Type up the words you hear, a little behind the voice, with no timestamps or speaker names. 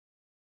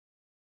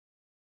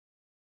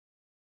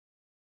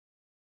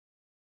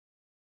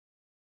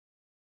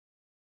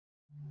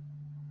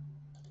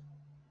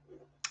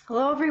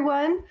Hello,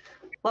 everyone.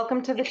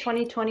 Welcome to the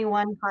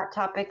 2021 Hot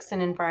Topics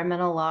in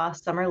Environmental Law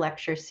Summer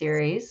Lecture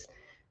Series.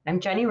 I'm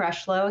Jenny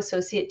Rushlow,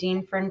 Associate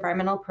Dean for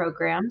Environmental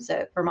Programs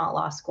at Vermont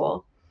Law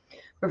School.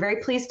 We're very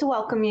pleased to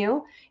welcome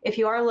you. If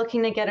you are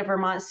looking to get a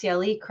Vermont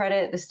CLE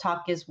credit, this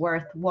talk is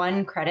worth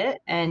 1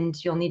 credit,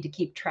 and you'll need to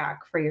keep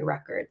track for your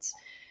records.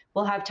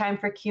 We'll have time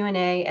for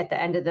Q&A at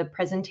the end of the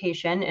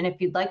presentation, and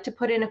if you'd like to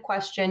put in a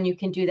question, you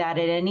can do that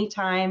at any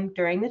time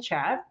during the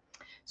chat,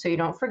 so you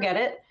don't forget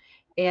it.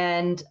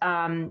 And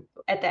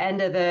at the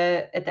end of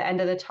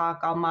the talk,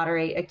 I'll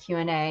moderate a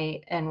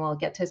Q&A, and we'll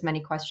get to as many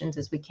questions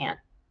as we can.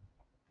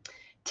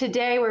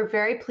 Today, we're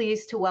very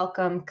pleased to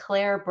welcome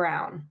Claire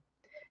Brown.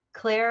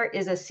 Claire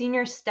is a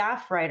senior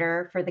staff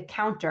writer for The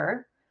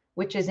Counter,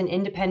 which is an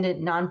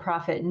independent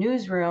nonprofit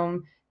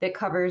newsroom that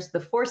covers the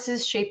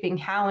forces shaping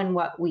how and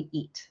what we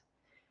eat.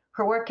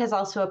 Her work has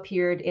also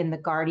appeared in The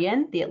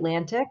Guardian, The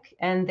Atlantic,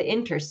 and The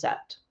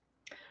Intercept.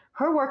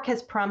 Her work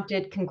has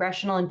prompted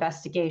congressional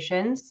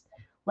investigations,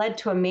 led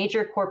to a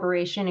major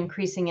corporation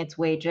increasing its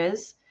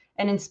wages,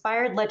 and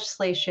inspired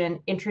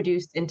legislation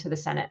introduced into the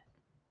Senate.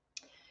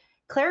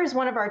 Claire is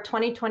one of our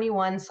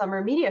 2021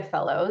 Summer Media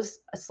Fellows,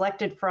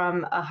 selected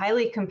from a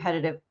highly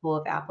competitive pool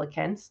of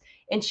applicants,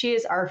 and she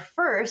is our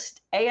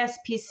first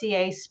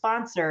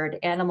ASPCA-sponsored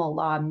Animal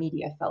Law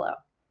Media Fellow.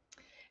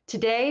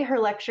 Today, her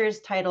lecture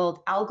is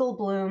titled Algal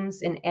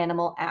Blooms in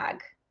Animal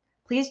Ag.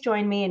 Please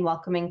join me in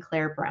welcoming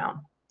Claire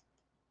Brown.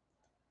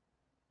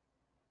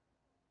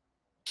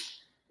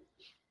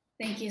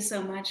 Thank you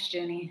so much,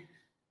 Jenny.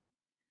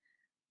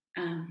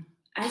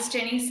 As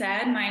Jenny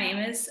said, my name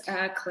is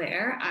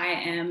Claire. I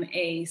am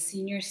a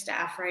senior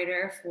staff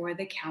writer for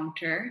The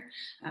Counter.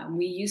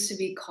 We used to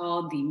be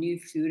called the New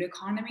Food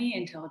Economy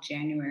until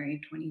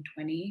January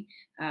 2020.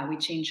 We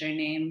changed our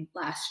name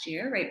last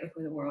year, right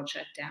before the world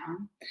shut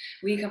down.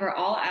 We cover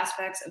all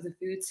aspects of the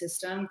food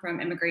system,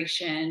 from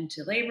immigration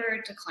to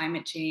labor to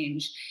climate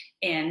change,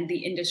 and the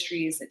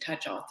industries that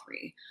touch all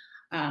three.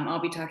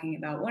 I'll be talking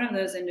about one of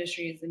those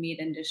industries, the meat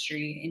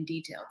industry, in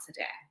detail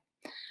today.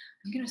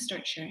 I'm going to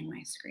start sharing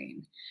my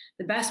screen.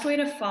 The best way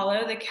to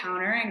follow The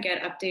Counter and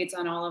get updates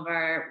on all of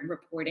our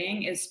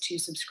reporting is to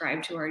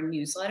subscribe to our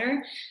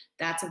newsletter.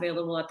 That's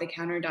available at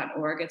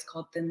thecounter.org. It's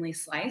called Thinly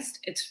Sliced.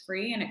 It's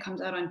free, and it comes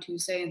out on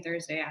Tuesday and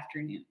Thursday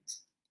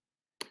afternoons.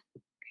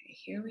 Okay,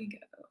 here we go.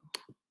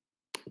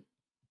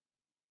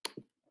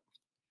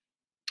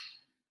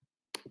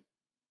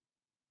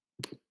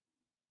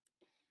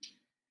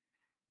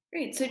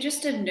 Great, so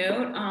just a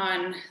note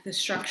on the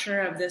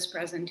structure of this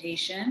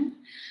presentation.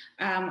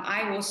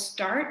 I will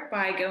start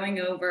by going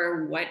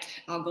over what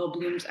algal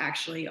blooms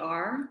actually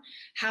are,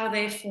 how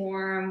they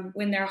form,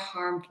 when they're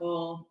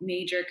harmful,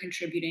 major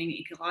contributing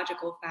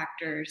ecological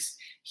factors,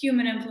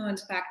 human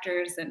influence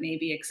factors that may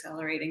be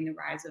accelerating the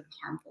rise of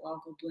harmful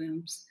algal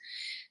blooms.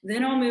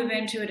 Then I'll move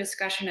into a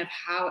discussion of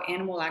how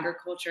animal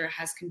agriculture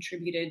has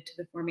contributed to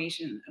the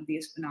formation of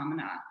these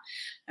phenomena.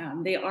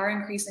 They are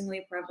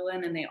increasingly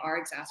prevalent, and they are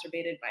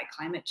exacerbated by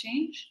climate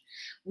change.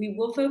 We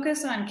will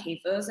focus on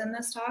CAFOs in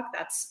this talk.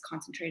 That's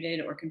concentrated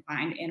or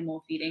confined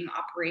animal feeding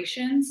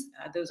operations.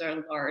 Those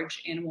are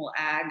large animal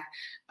ag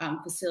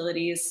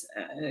facilities,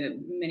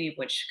 many of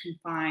which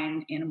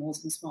confine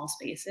animals in small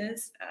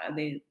spaces.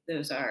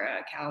 Those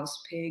are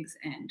cows, pigs,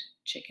 and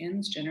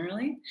chickens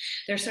generally.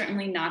 They're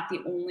certainly not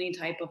the only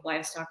type of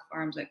livestock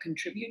farms that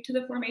contribute to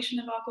the formation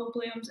of algal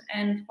blooms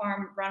and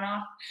farm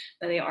runoff,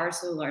 but they are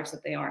so large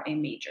that they are a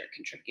major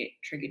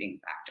contributing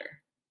factor.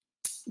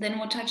 Then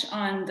we'll touch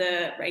on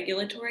the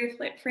regulatory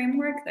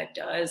framework that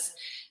does,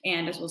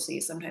 and as we'll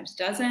see, sometimes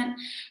doesn't,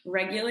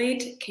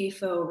 regulate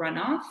CAFO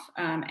runoff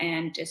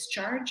and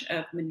discharge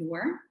of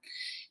manure.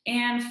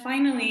 And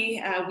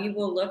finally, we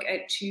will look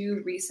at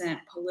 2 recent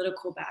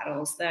political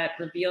battles that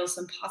reveal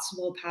some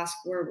possible paths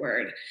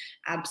forward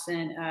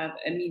absent of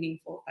a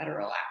meaningful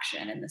federal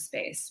action in the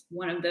space.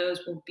 One of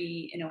those will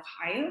be in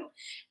Ohio,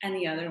 and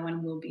the other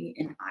one will be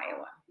in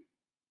Iowa.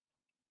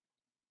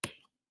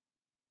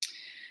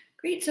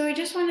 Great, so I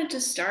just wanted to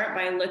start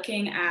by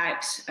looking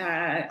at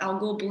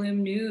algal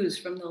bloom news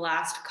from the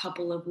last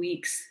couple of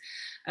weeks.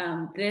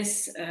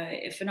 This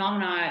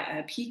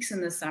phenomena peaks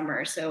in the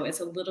summer, so it's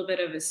a little bit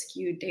of a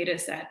skewed data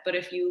set. But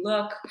if you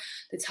look,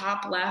 the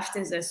top left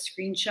is a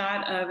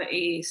screenshot of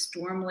a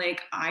Storm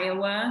Lake,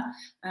 Iowa.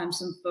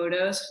 Some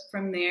photos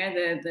from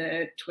there.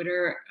 The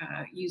Twitter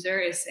user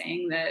is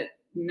saying that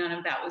none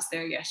of that was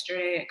there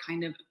yesterday. It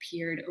kind of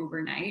appeared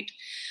overnight.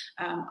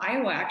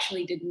 Iowa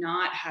actually did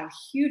not have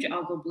huge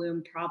algal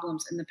bloom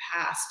problems in the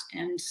past.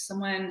 And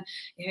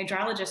a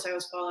hydrologist I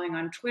was following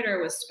on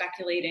Twitter was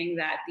speculating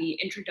that the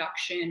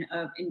introduction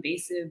of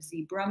invasive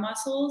zebra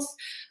mussels,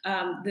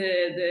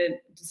 the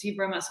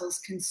zebra mussels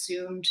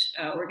consumed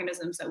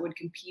organisms that would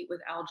compete with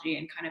algae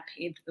and kind of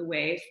paved the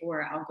way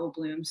for algal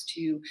blooms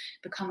to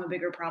become a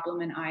bigger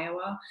problem in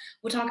Iowa.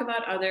 We'll talk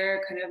about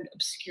other kind of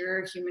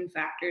obscure human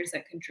factors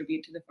that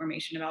contribute to the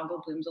formation of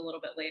algal blooms a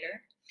little bit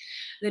later.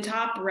 The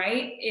top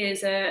right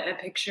is a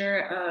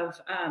picture of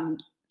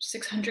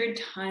 600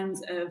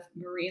 tons of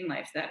marine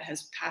life that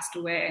has passed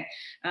away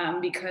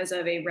because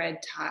of a red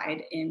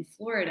tide in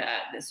Florida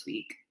this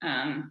week.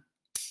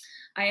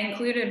 I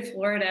included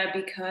Florida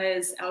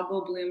because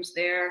algal blooms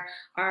there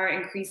are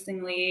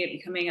increasingly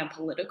becoming a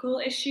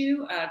political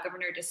issue.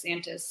 Governor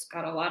DeSantis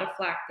got a lot of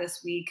flack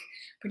this week,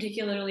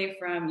 particularly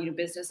from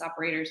business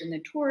operators in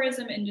the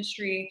tourism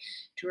industry.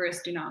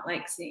 Tourists do not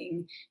like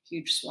seeing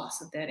huge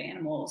swaths of dead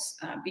animals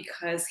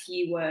because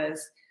he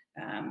was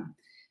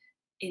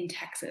in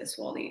Texas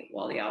while the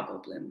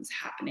algal bloom was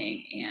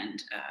happening,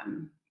 and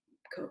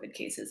COVID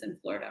cases in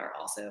Florida are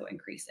also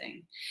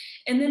increasing.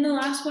 And then the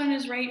last one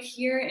is right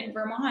here in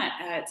Vermont.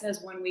 It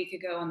says 1 week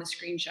ago on the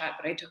screenshot,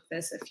 but I took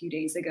this a few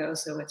days ago,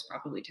 so it's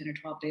probably 10 or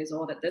 12 days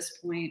old at this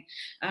point.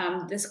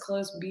 This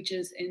closed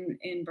beaches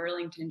in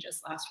Burlington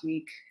just last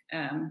week.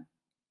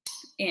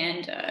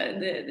 And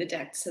the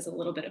text says a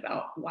little bit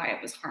about why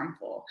it was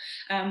harmful.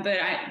 But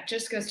it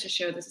just goes to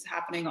show this is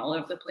happening all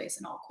over the place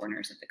in all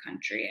corners of the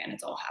country, and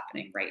it's all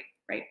happening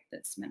right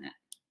this minute.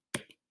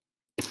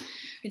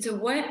 And so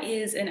what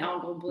is an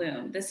algal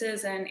bloom? This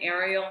is an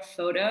aerial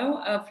photo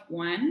of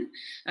one.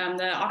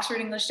 The Oxford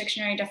English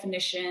Dictionary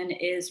definition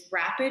is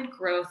rapid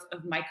growth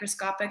of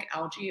microscopic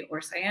algae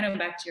or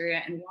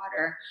cyanobacteria in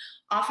water,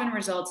 often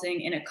resulting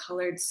in a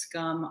colored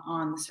scum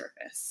on the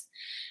surface.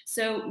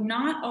 So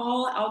not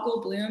all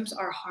algal blooms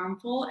are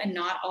harmful, and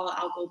not all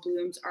algal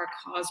blooms are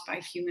caused by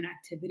human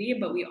activity,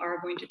 but we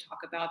are going to talk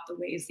about the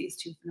ways these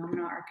two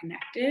phenomena are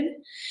connected.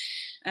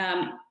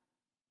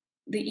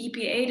 The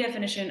EPA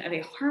definition of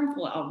a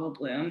harmful algal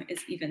bloom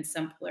is even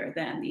simpler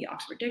than the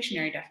Oxford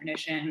Dictionary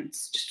definition.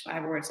 It's just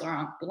 5 words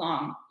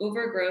long: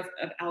 overgrowth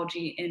of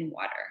algae in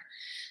water.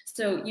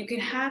 So you can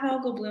have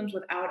algal blooms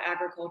without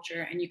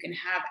agriculture, and you can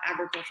have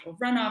agricultural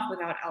runoff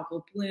without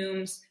algal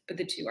blooms, but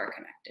the two are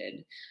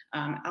connected.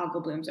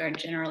 Algal blooms are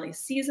generally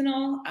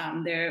seasonal.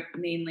 They're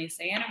mainly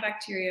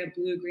cyanobacteria,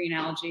 blue-green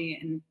algae,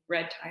 and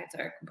red tides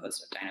are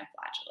composed of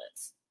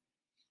dinoflagellates.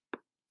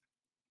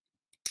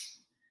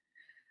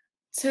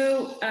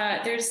 So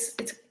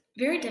it's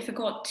very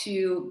difficult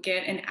to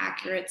get an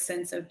accurate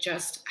sense of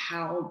just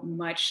how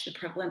much the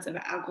prevalence of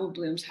algal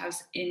blooms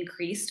has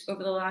increased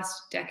over the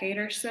last decade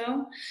or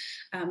so.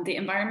 The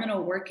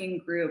Environmental Working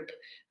Group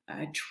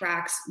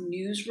tracks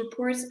news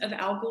reports of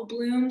algal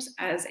blooms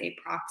as a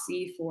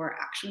proxy for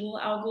actual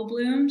algal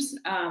blooms.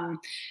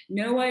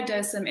 NOAA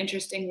does some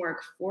interesting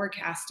work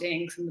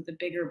forecasting some of the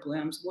bigger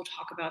blooms. We'll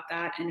talk about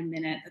that in a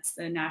minute. That's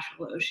the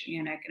National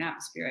Oceanic and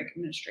Atmospheric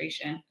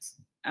Administration.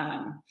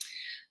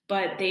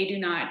 But they do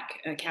not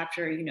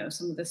capture,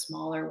 some of the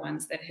smaller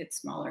ones that hit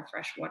smaller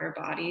freshwater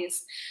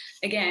bodies.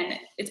 Again,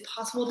 it's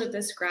possible that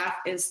this graph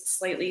is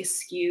slightly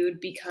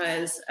skewed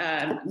because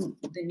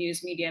the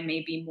news media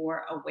may be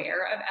more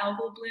aware of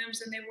algal blooms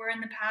than they were in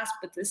the past,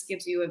 but this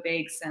gives you a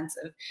vague sense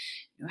of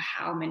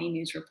how many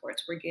news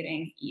reports we're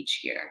getting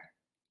each year.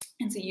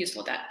 It's a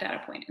useful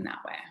data point in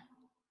that way.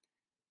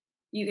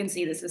 You can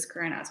see this is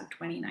current as of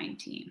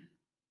 2019.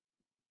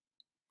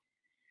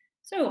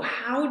 So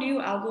how do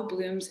algal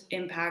blooms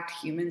impact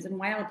humans and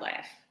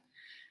wildlife?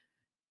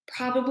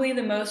 Probably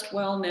the most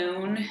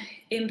well-known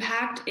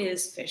impact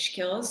is fish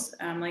kills.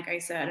 Like I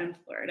said, in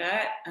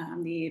Florida,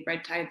 the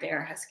red tide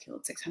there has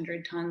killed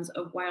 600 tons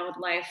of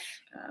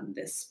wildlife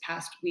this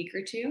past week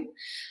or two.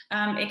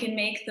 It can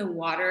make the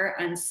water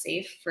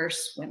unsafe for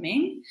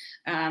swimming.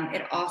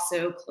 It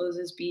also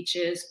closes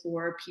beaches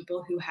for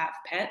people who have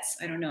pets.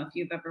 I don't know if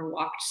you've ever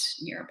walked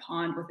near a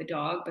pond with a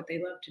dog, but they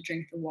love to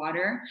drink the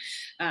water.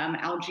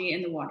 Algae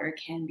in the water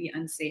can be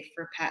unsafe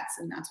for pets,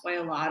 and that's why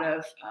a lot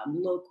of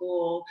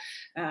local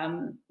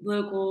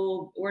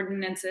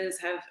ordinances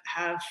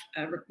have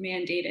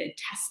mandated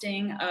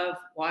testing of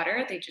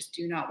water. They just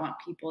do not want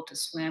people to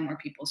swim or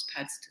people's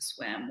pets to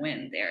swim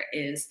when there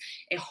is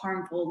a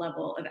harmful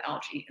level of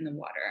algae in the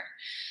water.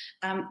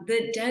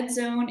 The dead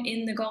zone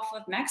in the Gulf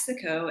of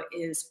Mexico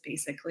is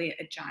basically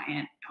a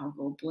giant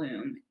algal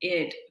bloom.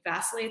 It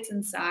vacillates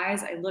in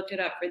size. I looked it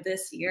up for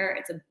this year.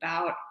 It's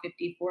about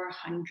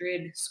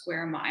 5,400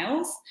 square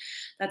miles.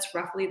 That's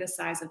roughly the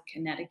size of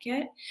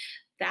Connecticut.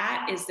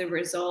 That is the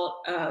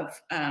result of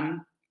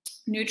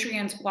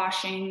nutrients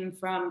washing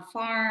from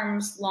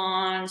farms,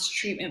 lawns,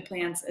 treatment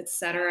plants,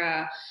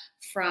 etc.,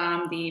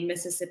 from the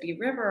Mississippi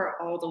River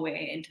all the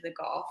way into the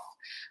Gulf.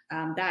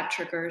 That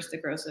triggers the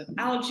growth of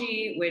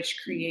algae, which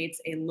creates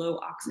a low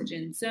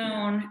oxygen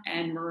zone,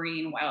 and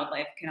marine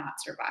wildlife cannot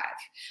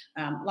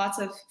survive. Lots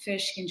of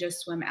fish can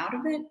just swim out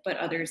of it, but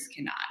others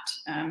cannot.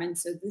 And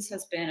so this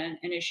has been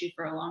an issue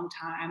for a long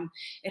time.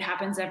 It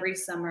happens every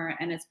summer,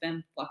 and it's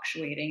been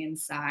fluctuating in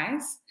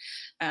size.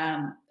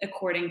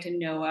 According to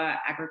NOAA,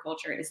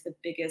 agriculture is the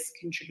biggest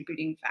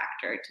contributing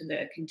factor to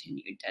the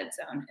continued dead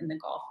zone in the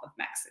Gulf of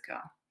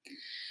Mexico.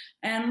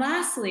 And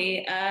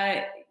lastly,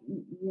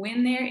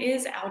 when there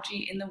is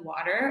algae in the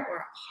water,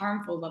 or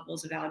harmful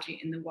levels of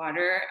algae in the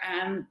water,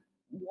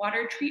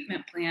 water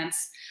treatment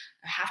plants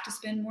have to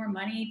spend more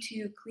money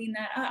to clean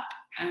that up.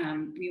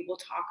 We will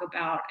talk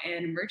about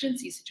an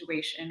emergency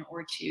situation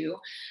or two,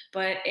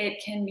 but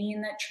it can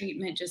mean that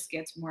treatment just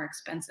gets more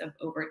expensive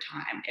over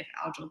time if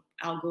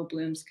algal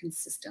blooms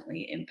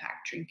consistently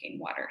impact drinking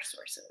water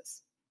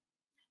sources.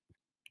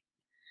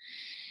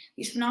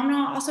 These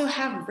phenomena also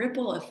have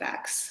ripple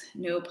effects,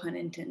 no pun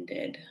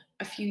intended.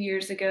 A few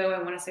years ago,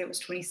 I want to say it was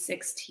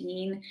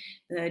 2016,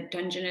 the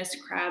Dungeness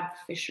crab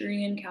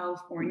fishery in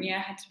California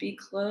had to be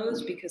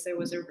closed because there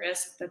was a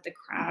risk that the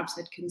crabs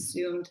had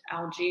consumed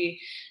algae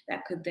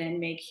that could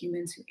then make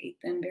humans who ate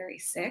them very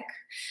sick.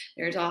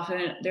 There's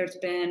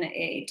been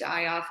a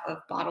die-off of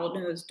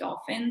bottlenose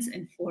dolphins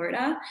in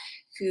Florida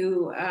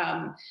who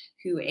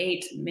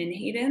ate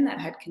menhaden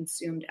that had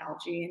consumed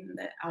algae, and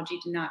the algae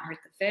did not hurt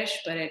the fish,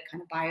 but it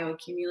kind of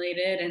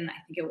bioaccumulated, and I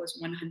think it was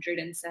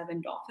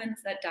 107 dolphins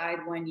that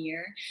died one year.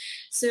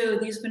 So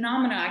these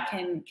phenomena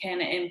can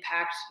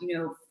impact,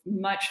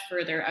 much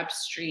further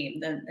upstream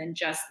than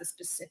just the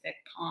specific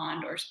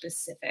pond or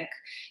specific,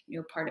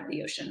 part of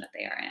the ocean that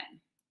they are in.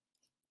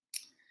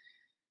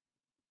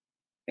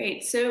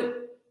 Great. So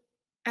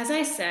as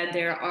I said,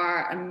 there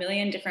are a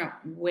million different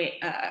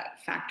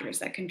factors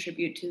that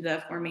contribute to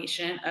the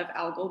formation of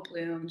algal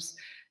blooms: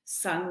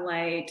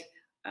 sunlight,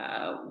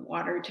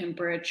 water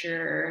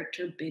temperature,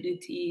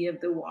 turbidity of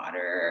the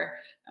water,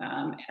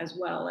 as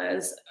well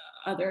as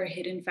other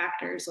hidden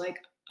factors like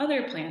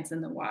other plants in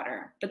the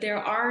water. But there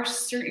are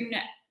certain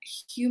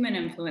human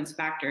influence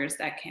factors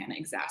that can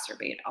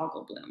exacerbate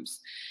algal blooms.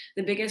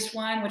 The biggest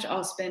one, which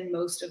I'll spend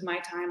most of my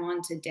time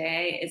on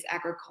today, is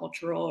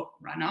agricultural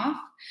runoff.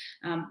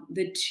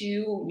 The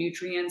two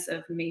nutrients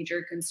of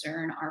major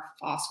concern are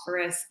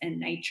phosphorus and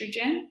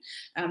nitrogen.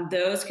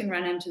 Those can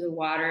run into the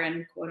water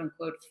and quote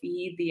unquote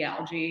feed the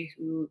algae,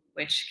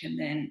 which can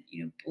then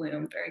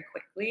bloom very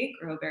quickly,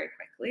 grow very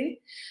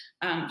quickly.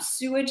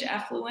 Sewage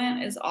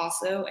effluent is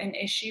also an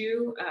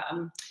issue.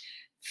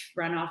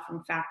 Runoff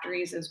from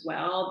factories as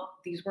well.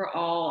 These were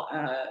all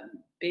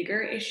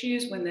bigger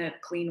issues when the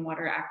Clean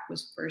Water Act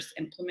was first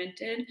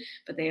implemented,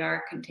 but they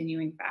are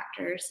continuing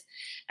factors.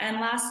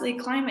 And lastly,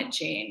 climate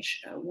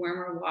change,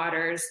 warmer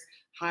waters,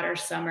 hotter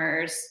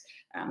summers,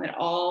 it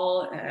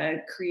all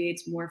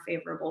creates more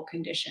favorable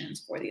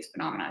conditions for these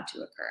phenomena to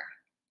occur.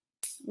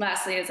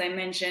 Lastly, as I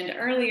mentioned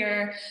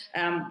earlier,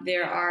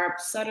 there are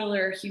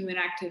subtler human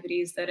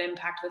activities that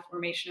impact the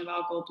formation of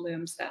algal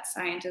blooms. That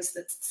scientists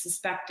that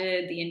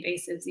suspected the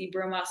invasive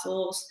zebra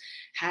mussels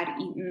had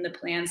eaten the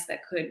plants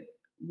that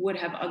would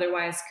have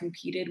otherwise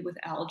competed with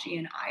algae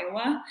in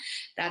Iowa.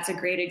 That's a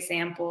great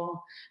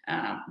example.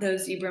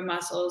 Those zebra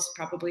mussels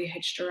probably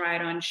hitched a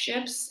ride on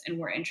ships and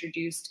were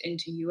introduced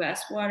into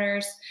US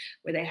waters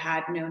where they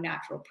had no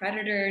natural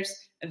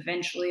predators.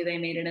 Eventually they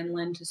made it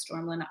inland to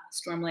Storm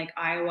Lake,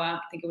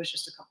 Iowa. I think it was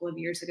just a couple of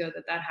years ago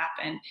that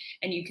happened.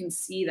 And you can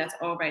see that's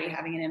already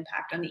having an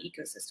impact on the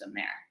ecosystem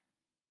there.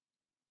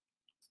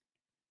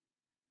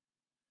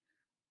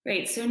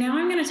 Great, so now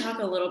I'm going to talk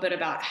a little bit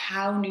about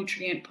how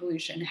nutrient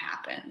pollution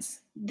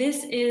happens.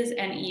 This is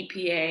an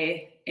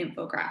EPA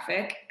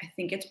infographic. I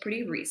think it's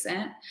pretty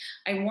recent.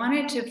 I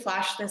wanted to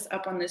flash this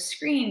up on the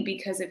screen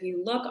because if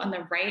you look on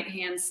the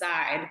right-hand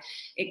side,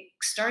 it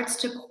starts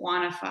to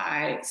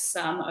quantify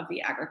some of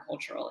the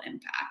agricultural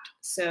impact.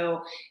 So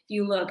if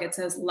you look, it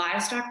says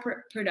livestock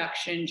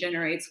production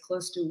generates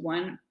close to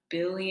 1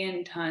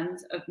 billion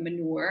tons of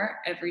manure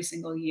every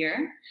single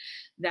year.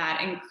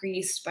 That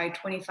increased by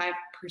 25%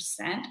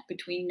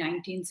 between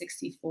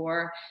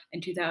 1964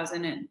 and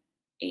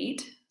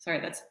 2008. Sorry,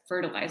 that's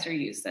fertilizer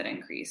use that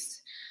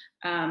increased.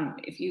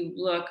 If you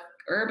look,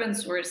 urban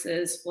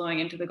sources flowing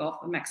into the Gulf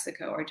of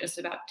Mexico are just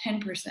about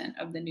 10%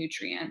 of the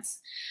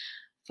nutrients.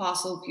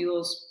 Fossil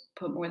fuels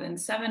put more than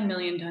 7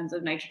 million tons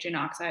of nitrogen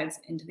oxides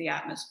into the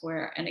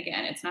atmosphere. And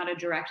again, it's not a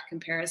direct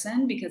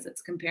comparison because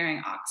it's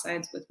comparing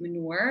oxides with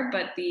manure,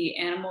 but the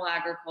animal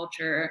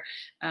agriculture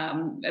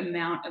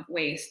amount of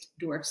waste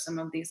dwarfs some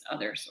of these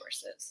other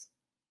sources.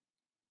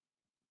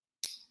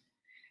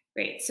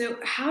 Great, so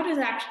how does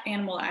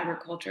animal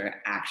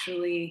agriculture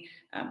actually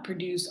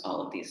produce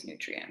all of these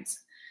nutrients?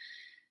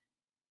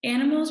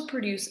 Animals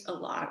produce a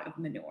lot of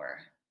manure.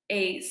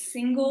 A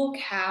single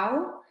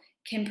cow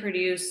can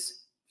produce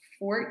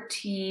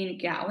 14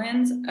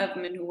 gallons of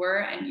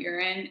manure and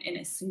urine in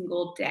a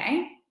single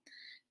day.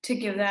 To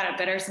give that a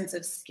better sense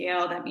of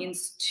scale, that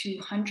means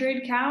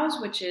 200 cows,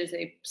 which is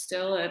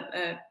still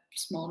a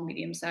small to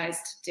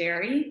medium-sized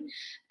dairy,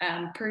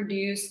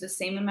 produce the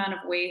same amount of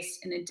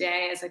waste in a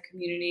day as a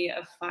community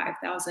of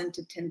 5,000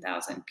 to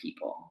 10,000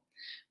 people.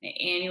 The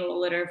annual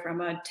litter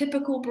from a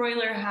typical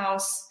broiler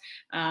house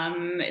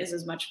is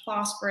as much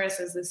phosphorus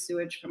as the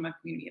sewage from a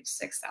community of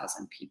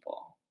 6,000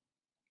 people.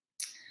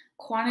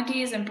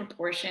 Quantities and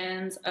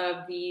proportions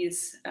of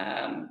these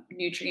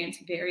nutrients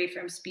vary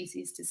from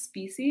species to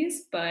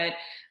species, but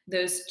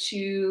those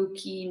two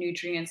key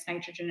nutrients,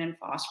 nitrogen and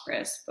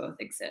phosphorus, both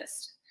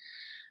exist.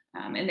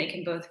 And they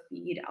can both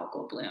feed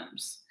algal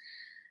blooms.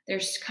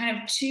 There's kind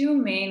of two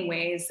main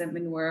ways that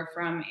manure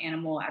from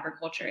animal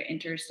agriculture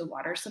enters the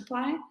water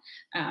supply.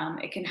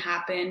 It can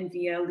happen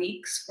via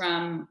leaks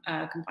from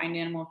confined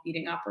animal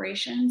feeding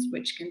operations,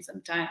 which can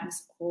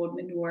sometimes hold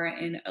manure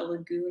in a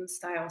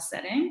lagoon-style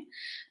setting.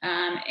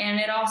 And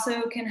it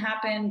also can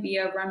happen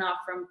via runoff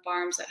from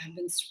farms that have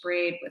been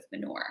sprayed with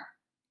manure.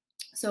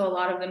 So a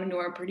lot of the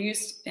manure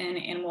produced in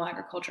animal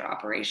agriculture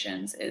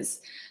operations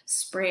is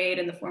sprayed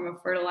in the form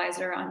of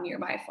fertilizer on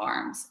nearby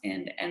farms.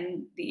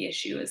 And the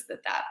issue is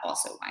that that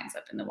also winds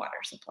up in the water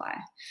supply.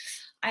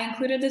 I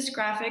included this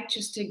graphic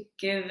just to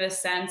give a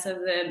sense of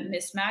the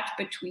mismatch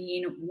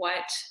between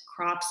what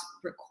crops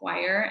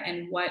require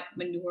and what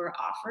manure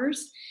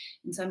offers.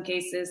 In some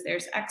cases,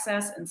 there's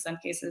excess. In some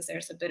cases,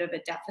 there's a bit of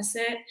a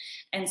deficit.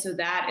 And so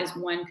that is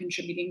one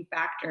contributing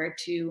factor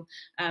to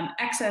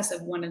excess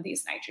of one of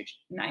these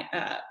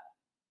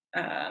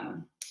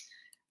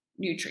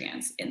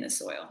nutrients in the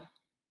soil.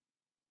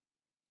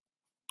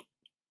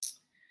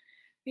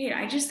 Great.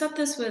 I just thought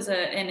this was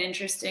an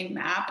interesting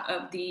map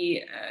of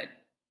the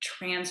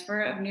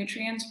transfer of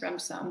nutrients from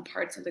some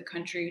parts of the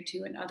country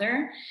to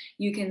another.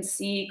 You can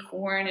see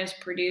corn is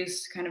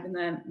produced kind of in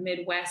the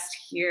Midwest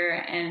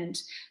here, and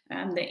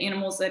the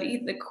animals that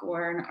eat the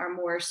corn are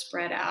more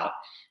spread out.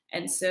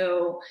 And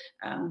so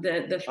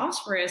the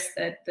phosphorus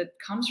that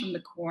comes from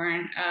the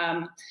corn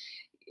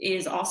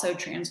is also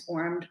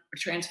transferred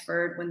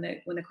when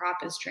the crop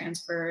is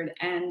transferred,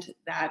 and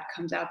that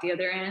comes out the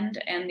other end,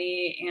 and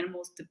the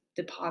animals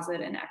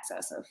deposit an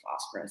excess of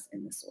phosphorus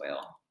in the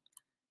soil.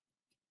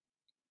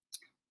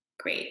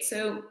 Great,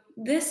 so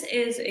this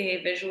is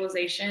a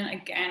visualization,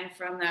 again,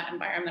 from that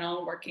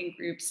environmental working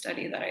group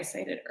study that I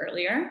cited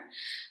earlier.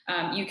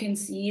 You can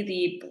see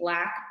the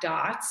black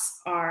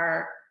dots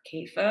are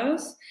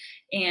CAFOs,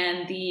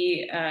 and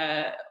the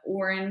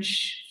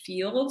orange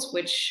fields,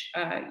 which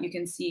you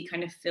can see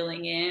kind of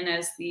filling in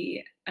as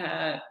the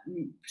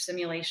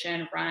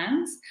simulation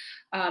runs,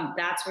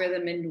 that's where the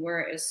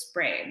manure is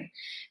sprayed.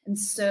 And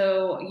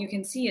so you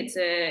can see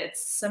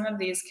some of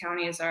these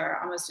counties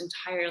are almost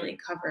entirely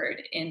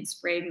covered in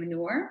sprayed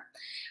manure.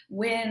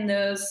 When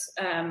those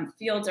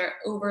fields are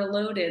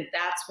overloaded,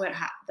 that's what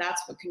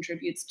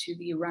contributes to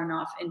the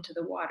runoff into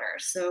the water.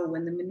 So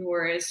when the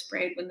manure is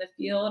sprayed when the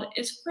field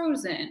is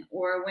frozen,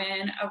 or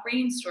when a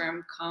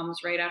rainstorm comes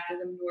right after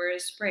the manure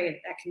is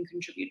sprayed, that can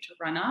contribute to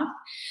runoff.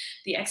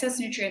 The excess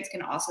nutrients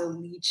can also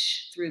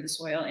leach through the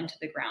soil into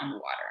the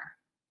groundwater.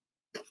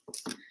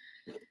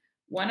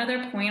 One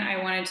other point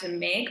I wanted to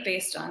make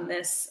based on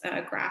this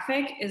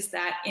graphic is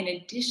that in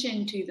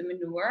addition to the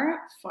manure,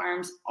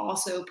 farms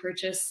also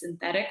purchase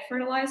synthetic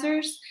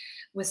fertilizers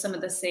with some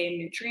of the same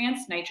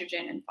nutrients,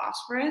 nitrogen and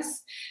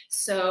phosphorus.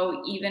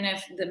 So even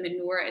if the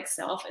manure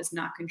itself is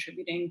not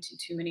contributing to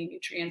too many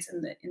nutrients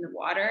in the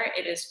water,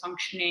 it is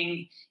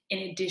functioning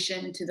in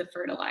addition to the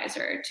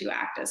fertilizer to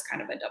act as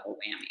kind of a double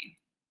whammy.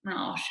 And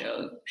I'll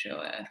show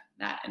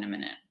that in a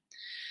minute.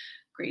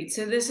 Great.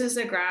 So this is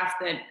a graph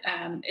that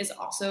is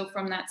also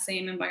from that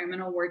same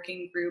environmental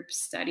working group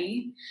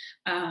study.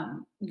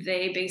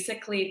 They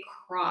basically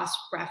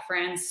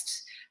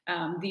cross-referenced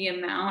the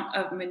amount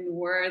of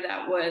manure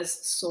that was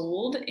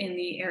sold in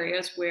the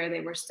areas where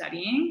they were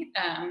studying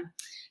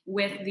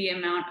with the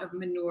amount of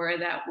manure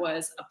that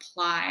was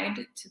applied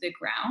to the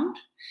ground.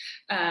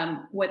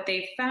 What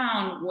they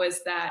found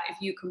was that if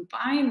you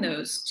combine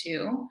those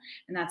two,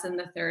 and that's in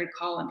the third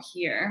column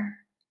here,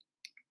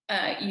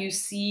 you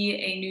see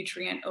a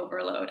nutrient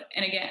overload.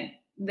 And again,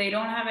 they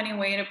don't have any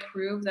way to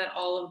prove that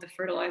all of the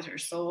fertilizer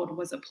sold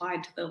was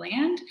applied to the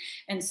land.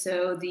 And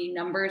so the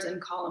numbers in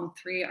column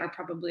 3 are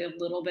probably a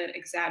little bit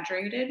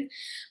exaggerated,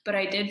 but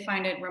I did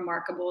find it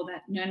remarkable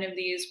that none of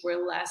these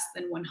were less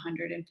than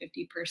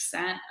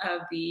 150%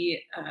 of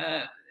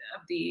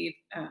the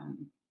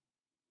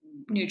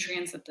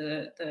nutrients that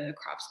the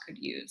crops could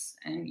use.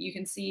 And you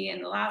can see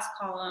in the last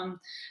column,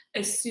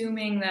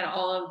 assuming that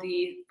all of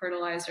the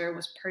fertilizer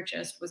was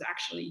purchased was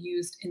actually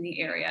used in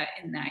the area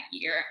in that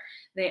year,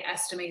 they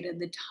estimated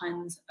the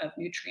tons of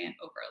nutrient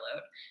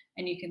overload.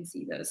 And you can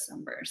see those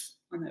numbers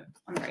on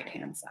the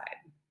right-hand side.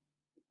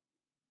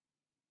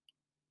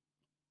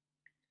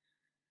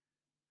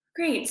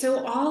 Great,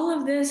 so all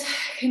of this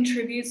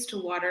contributes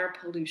to water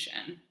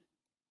pollution,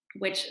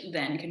 which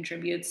then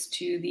contributes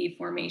to the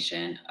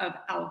formation of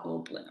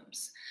algal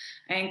blooms.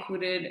 I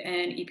included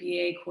an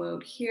EPA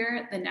quote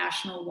here. The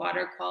National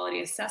Water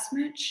Quality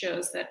Assessment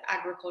shows that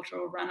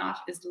agricultural runoff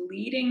is the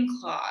leading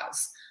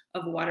cause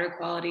of water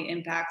quality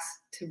impacts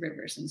to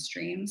rivers and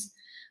streams,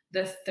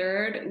 the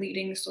third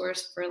leading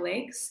source for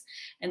lakes,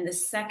 and the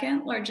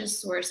second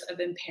largest source of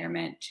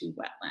impairment to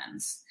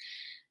wetlands.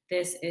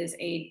 This is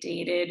a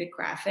dated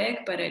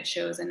graphic, but it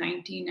shows a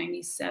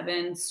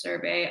 1997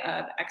 survey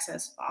of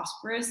excess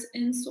phosphorus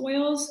in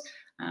soils.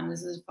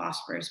 This is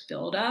phosphorus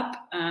buildup.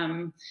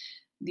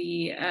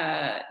 The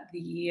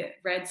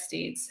red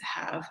states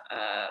have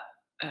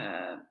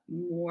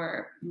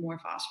more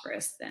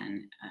phosphorus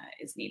than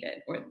is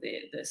needed, or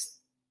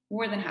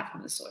more than half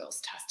of the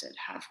soils tested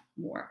have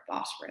more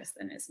phosphorus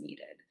than is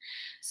needed.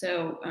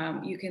 So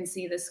you can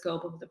see the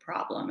scope of the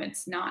problem.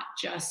 It's not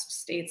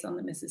just states on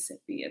the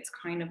Mississippi, it's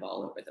kind of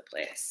all over the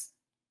place.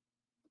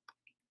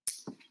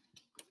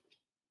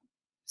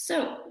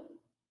 So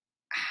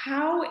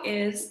how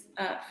is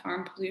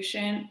farm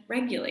pollution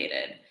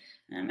regulated?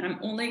 And I'm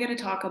only going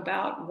to talk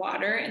about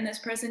water in this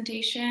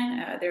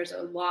presentation. There's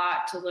a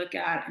lot to look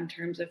at in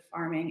terms of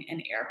farming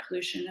and air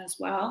pollution as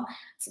well.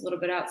 It's a little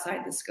bit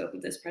outside the scope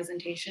of this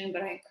presentation,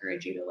 but I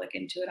encourage you to look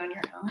into it on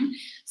your own.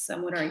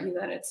 Some would argue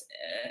that it's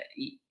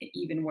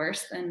even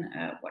worse than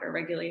water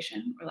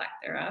regulation or lack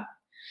thereof.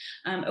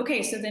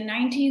 Okay, so the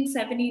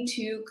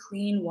 1972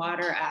 Clean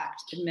Water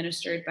Act,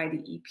 administered by the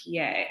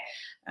EPA,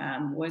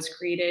 was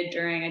created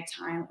during a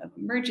time of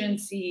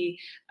emergency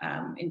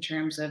in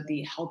terms of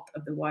the health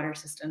of the water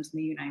systems in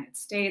the United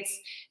States.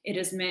 It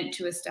is meant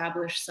to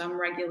establish some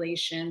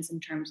regulations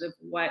in terms of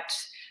what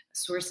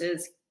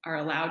sources are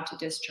allowed to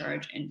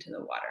discharge into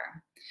the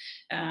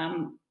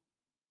water.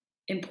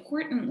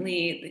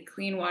 Importantly, the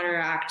Clean Water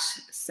Act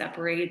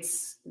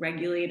separates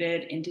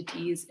regulated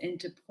entities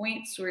into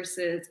point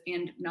sources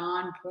and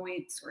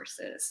non-point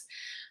sources.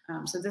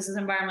 So this is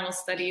Environmental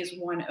Studies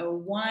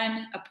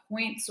 101. A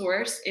point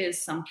source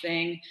is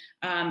something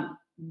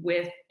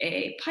with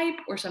a pipe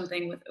or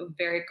something with a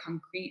very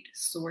concrete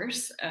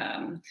source.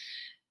 An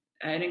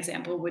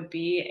example would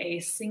be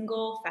a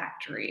single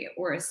factory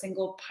or a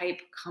single pipe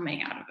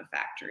coming out of a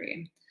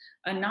factory.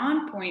 A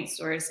non-point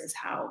source is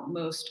how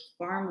most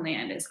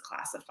farmland is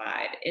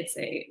classified. It's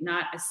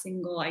not a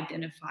single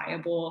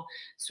identifiable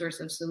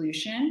source of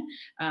solution.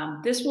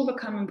 This will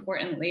become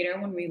important later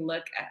when we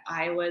look at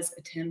Iowa's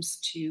attempts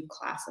to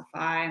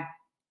classify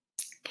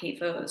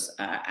CAFOs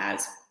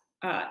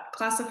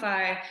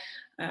classify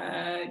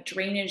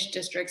drainage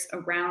districts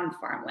around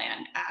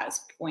farmland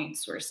as point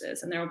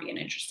sources, and there will be an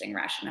interesting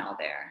rationale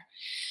there.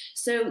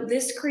 So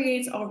this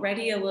creates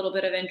already a little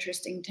bit of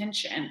interesting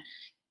tension.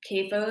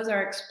 CAFOs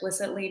are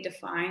explicitly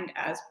defined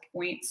as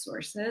point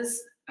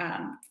sources.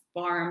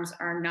 Farms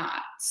are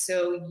not.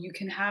 So you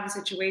can have a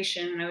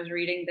situation, and I was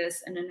reading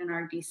this in an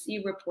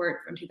NRDC report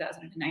from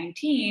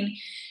 2019,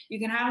 you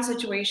can have a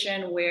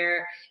situation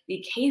where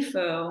the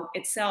CAFO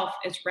itself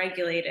is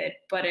regulated,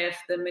 but if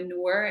the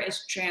manure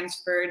is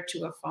transferred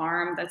to a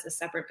farm that's a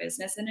separate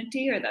business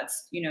entity or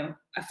that's, you know,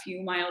 a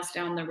few miles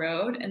down the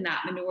road and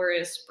that manure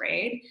is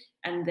sprayed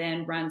and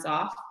then runs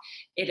off,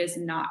 it is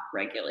not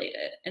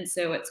regulated. And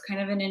so it's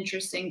kind of an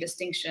interesting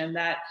distinction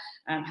that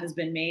has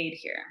been made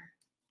here.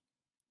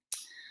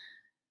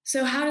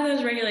 So how do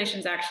those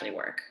regulations actually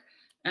work?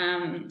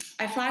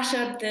 I flashed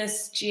up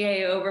this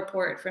GAO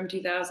report from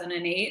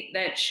 2008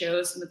 that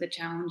shows some of the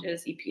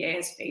challenges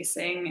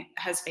EPA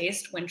has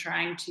faced when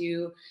trying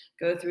to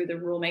go through the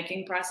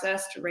rulemaking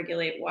process to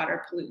regulate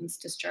water pollutants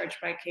discharged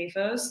by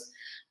CAFOs.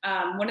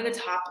 One of the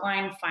top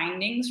line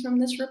findings from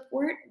this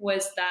report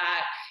was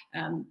that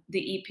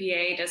the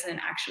EPA doesn't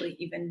actually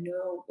even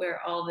know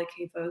where all the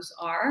CAFOs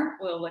are.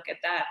 We'll look at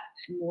that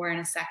more in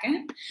a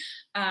second.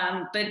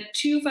 But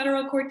two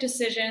federal court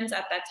decisions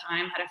at that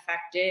time had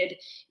affected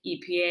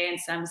EPA and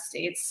some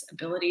states'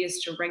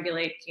 abilities to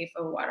regulate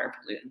CAFO water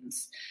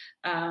pollutants.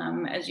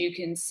 As you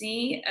can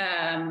see,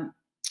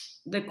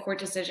 the court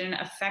decision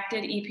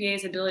affected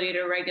EPA's ability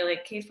to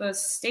regulate CAFOs.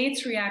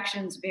 States'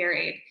 reactions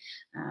varied.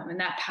 And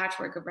that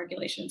patchwork of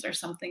regulations are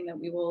something that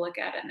we will look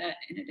at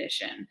in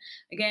addition.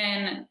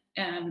 Again,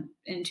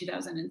 in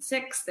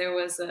 2006, there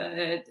was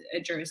a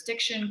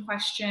jurisdiction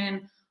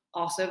question,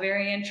 also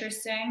very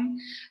interesting.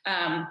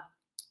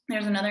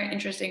 There's another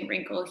interesting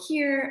wrinkle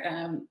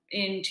here.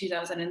 In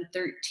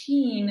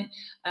 2013,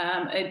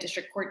 a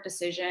district court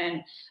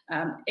decision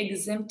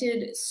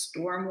exempted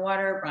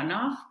stormwater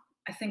runoff.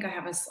 I think I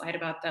have a slide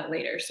about that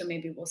later, so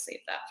maybe we'll save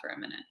that for a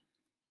minute.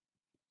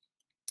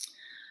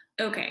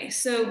 Okay,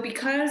 so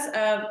because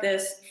of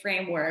this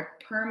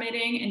framework,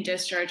 permitting and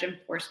discharge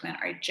enforcement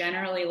are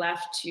generally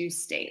left to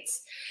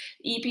states.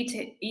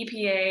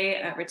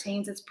 EPA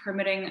retains its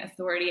permitting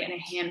authority in a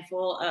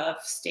handful of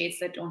states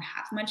that don't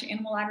have much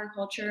animal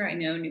agriculture. I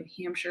know New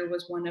Hampshire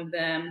was one of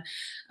them,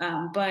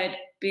 but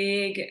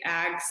big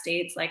ag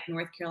states like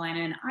North Carolina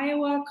and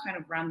Iowa kind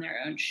of run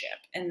their own ship.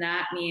 And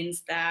that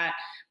means that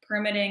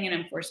permitting and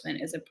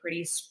enforcement is a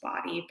pretty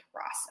spotty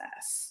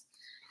process.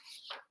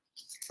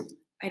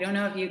 I don't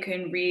know if you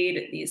can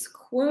read these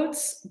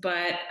quotes,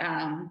 but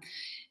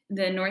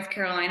the North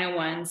Carolina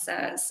one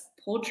says,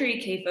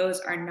 poultry CAFOs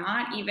are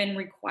not even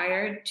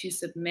required to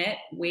submit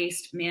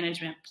waste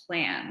management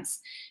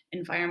plans.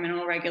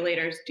 Environmental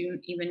regulators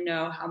don't even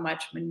know how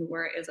much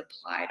manure is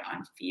applied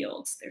on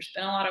fields. There's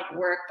been a lot of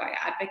work by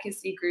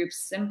advocacy groups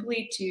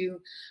simply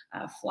to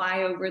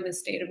fly over the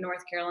state of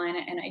North Carolina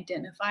and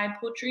identify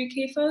poultry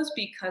CAFOs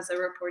because the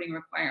reporting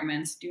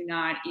requirements do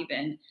not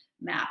even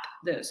map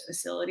those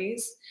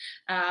facilities.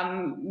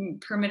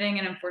 Permitting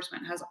and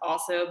enforcement has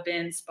also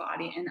been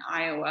spotty in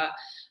Iowa.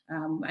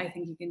 I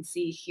think you can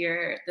see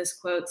here, this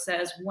quote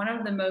says, one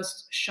of the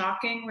most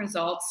shocking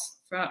results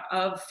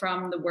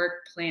from the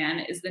work plan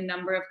is the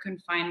number of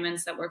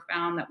confinements that were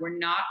found that were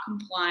not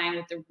complying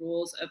with the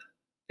rules of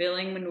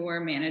filing manure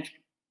management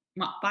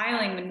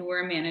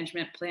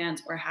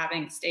plans or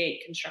having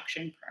state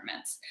construction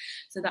permits.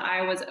 So the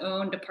Iowa's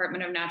own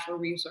Department of Natural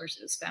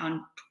Resources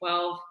found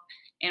 12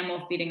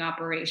 animal feeding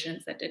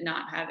operations that did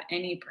not have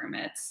any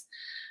permits.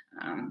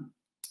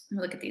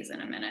 We'll look at these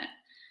in a minute.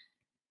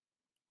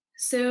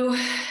 So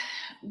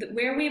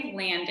where we've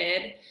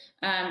landed,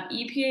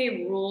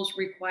 EPA rules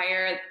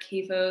require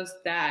CAFOs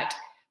that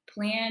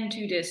plan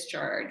to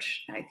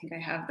discharge, I think I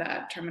have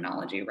that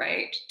terminology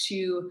right,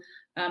 to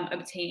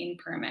obtain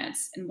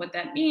permits. And what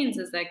that means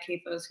is that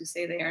CAFOs who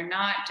say they are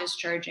not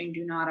discharging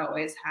do not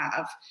always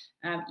have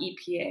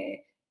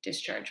EPA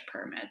discharge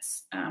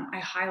permits. I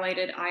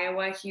highlighted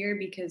Iowa here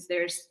because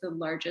there's the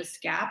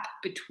largest gap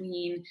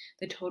between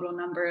the total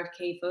number of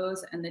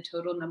CAFOs and the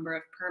total number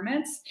of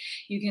permits.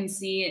 You can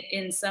see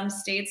in some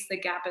states the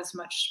gap is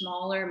much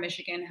smaller.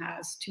 Michigan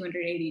has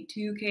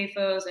 282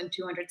 CAFOs and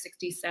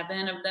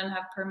 267 of them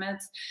have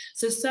permits.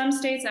 So some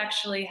states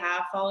actually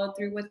have followed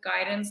through with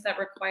guidance that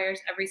requires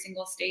every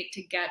single state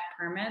to get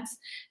permits,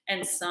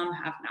 and some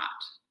have not.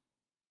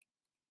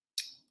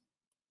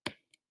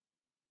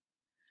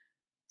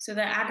 So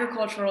the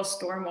agricultural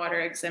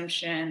stormwater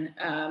exemption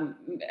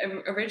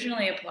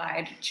originally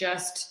applied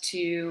just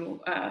to,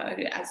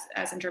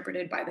 as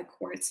interpreted by the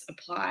courts,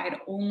 applied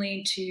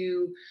only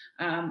to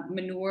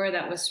manure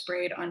that was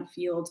sprayed on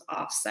fields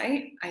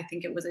off-site. I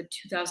think it was a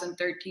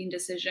 2013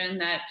 decision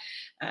that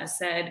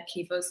said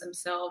CAFOs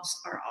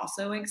themselves are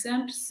also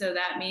exempt. So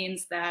that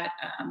means that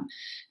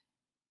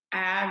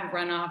ag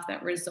runoff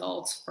that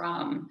results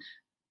from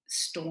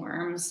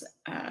storms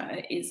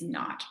is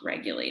not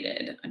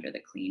regulated under the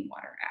Clean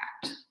Water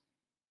Act.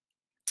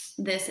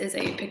 This is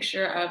a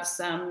picture of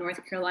some North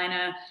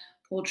Carolina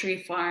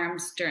poultry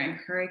farms during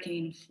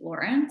Hurricane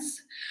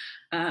Florence.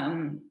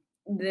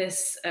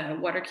 This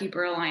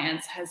Waterkeeper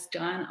Alliance has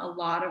done a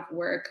lot of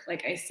work,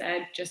 like I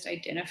said, just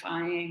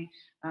identifying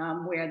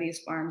where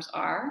these farms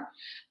are.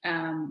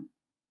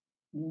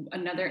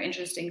 Another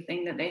interesting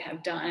thing that they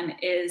have done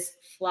is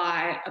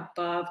fly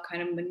above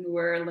kind of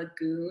manure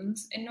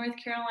lagoons in North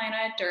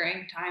Carolina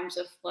during times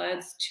of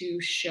floods to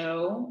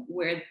show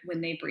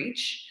when they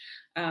breach.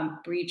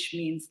 Breach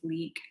means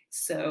leak.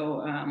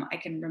 So I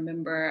can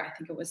remember, I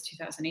think it was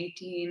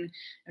 2018,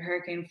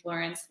 Hurricane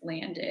Florence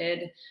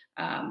landed.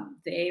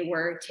 They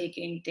were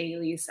taking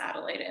daily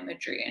satellite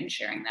imagery and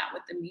sharing that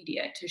with the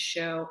media to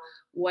show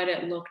what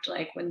it looked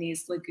like when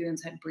these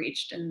lagoons had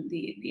breached and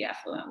the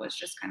effluent was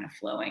just kind of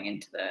flowing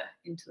into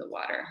the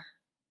water.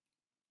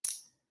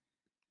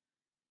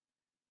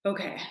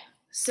 Okay,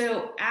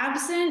 so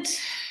absent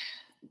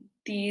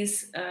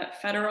these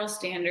federal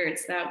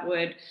standards that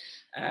would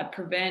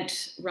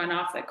prevent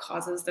runoff that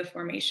causes the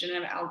formation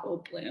of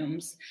algal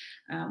blooms,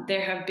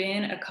 there have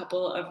been a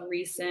couple of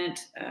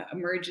recent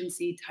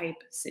emergency type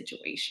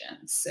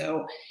situations.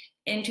 So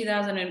in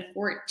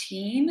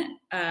 2014,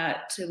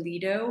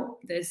 Toledo,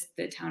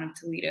 the town of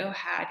Toledo,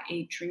 had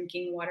a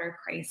drinking water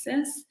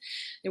crisis.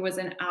 There was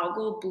an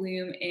algal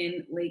bloom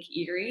in Lake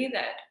Erie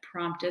that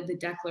prompted the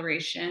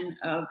declaration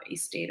of a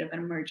state of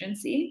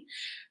emergency.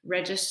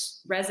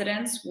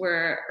 Residents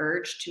were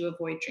urged to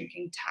avoid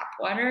drinking tap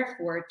water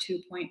for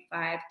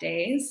 2.5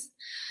 days.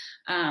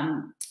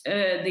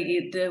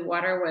 The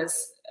water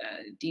was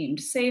deemed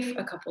safe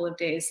a couple of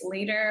days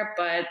later,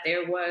 but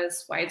there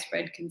was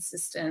widespread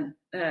consistent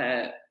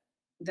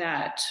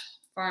that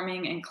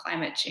farming and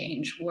climate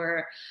change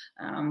were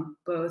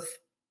both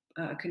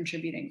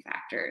contributing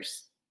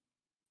factors.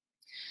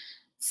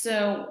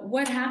 So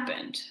what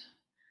happened?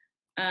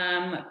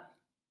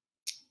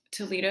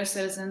 Toledo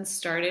citizens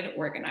started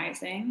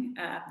organizing.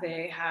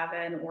 They have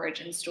an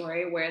origin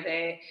story where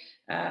they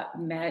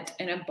met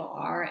in a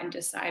bar and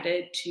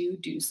decided to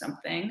do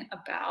something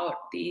about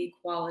the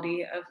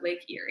quality of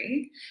Lake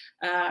Erie.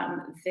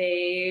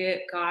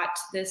 They got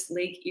this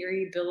Lake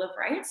Erie Bill of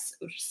Rights,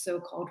 which is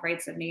so-called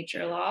rights of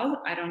nature law.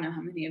 I don't know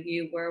how many of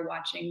you were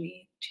watching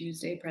the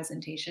Tuesday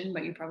presentation,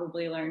 but you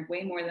probably learned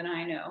way more than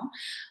I know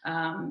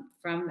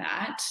from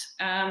that.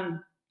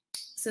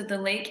 So the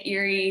Lake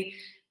Erie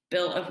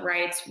Bill of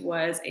Rights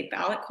was a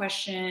ballot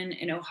question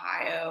in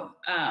Ohio.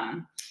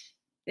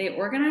 They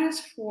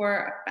organized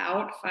for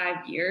about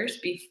 5 years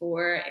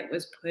before it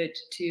was put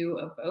to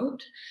a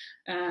vote.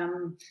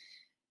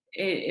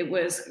 It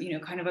was,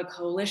 kind of a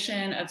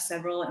coalition of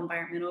several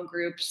environmental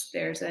groups.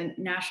 There's a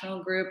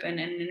national group and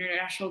an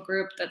international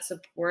group that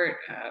support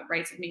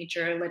rights of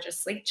nature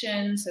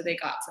legislation. So they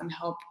got some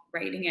help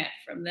writing it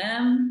from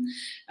them.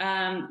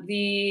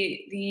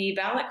 The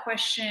ballot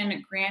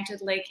question granted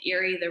Lake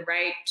Erie the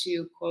right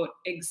to, quote,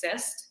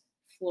 exist,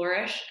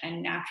 flourish,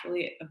 and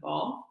naturally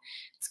evolve.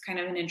 It's kind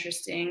of an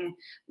interesting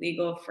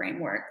legal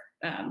framework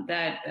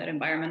that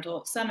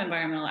some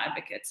environmental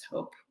advocates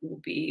hope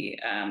will be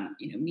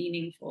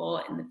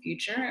meaningful in the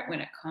future when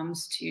it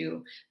comes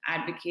to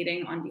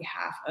advocating on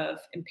behalf of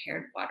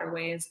impaired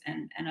waterways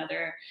and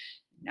other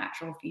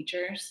natural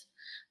features.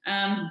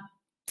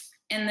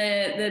 And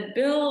the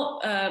bill,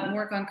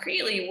 more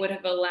concretely, would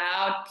have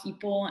allowed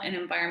people and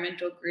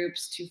environmental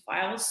groups to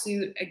file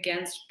suit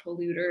against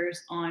polluters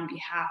on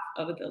behalf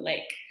of the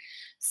lake.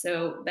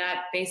 So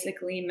that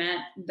basically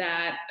meant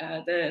that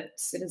the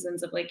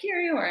citizens of Lake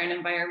Erie or an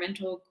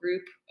environmental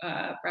group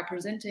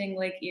representing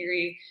Lake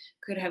Erie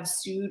could have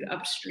sued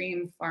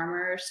upstream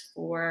farmers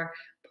for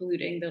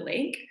polluting the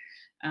lake.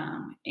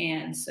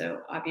 And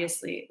so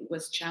obviously it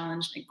was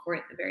challenged in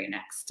court the very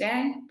next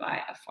day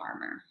by a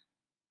farmer.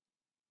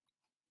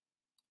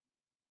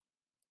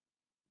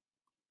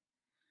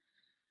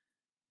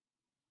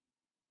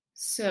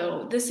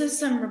 So this is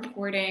some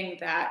reporting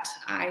that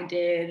I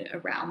did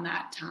around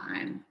that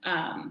time.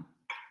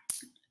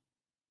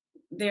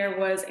 There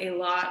was a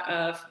lot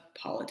of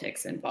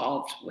politics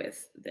involved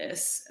with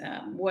this.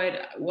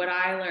 What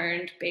I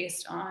learned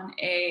based on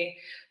a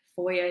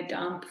FOIA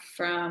dump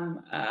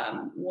from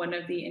one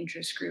of the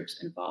interest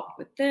groups involved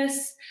with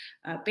this,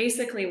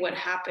 basically what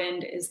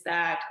happened is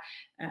that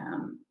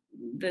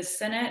the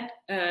Senate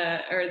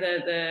or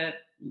the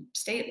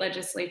state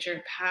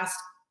legislature passed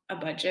a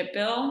budget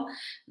bill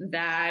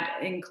that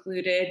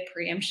included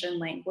preemption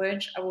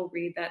language. I will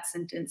read that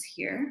sentence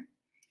here.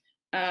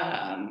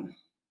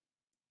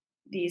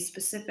 The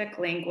specific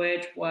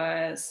language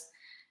was,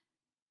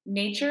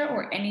 nature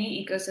or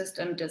any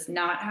ecosystem does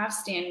not have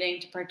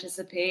standing to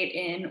participate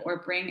in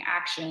or bring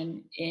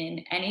action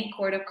in any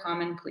court of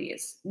common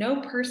pleas. No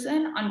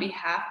person on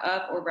behalf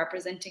of or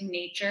representing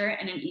nature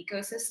and an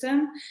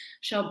ecosystem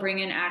shall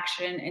bring an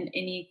action in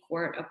any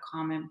court of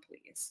common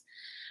pleas.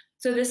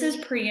 So this is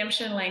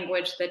preemption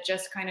language that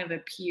just kind of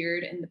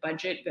appeared in the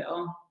budget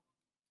bill.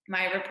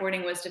 My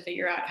reporting was to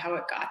figure out how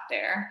it got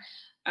there.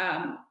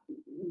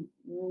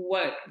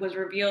 What was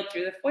revealed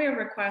through the FOIA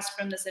request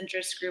from this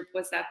interest group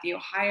was that the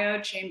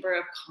Ohio Chamber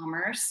of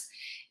Commerce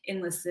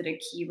enlisted a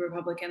key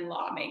Republican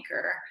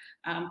lawmaker.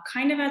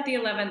 Kind of at the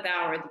 11th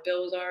hour, the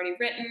bill was already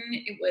written.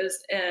 It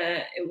was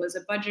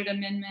a budget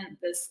amendment.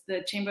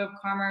 The Chamber of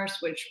Commerce,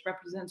 which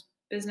represents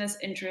business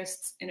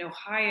interests in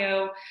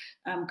Ohio,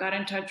 got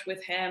in touch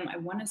with him, I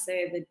want to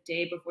say the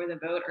day before the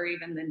vote or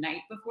even the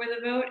night before the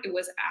vote. It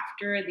was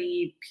after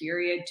the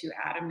period to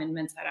add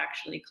amendments had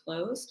actually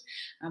closed.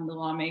 The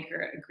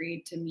lawmaker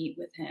agreed to meet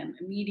with him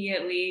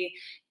immediately,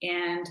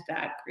 and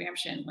that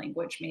preemption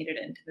language made it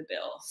into the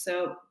bill.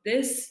 So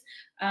this,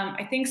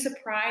 I think,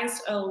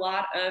 surprised a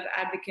lot of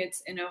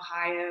advocates in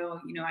Ohio.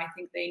 You know, I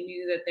think they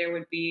knew that there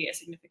would be a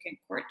significant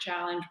court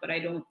challenge, but I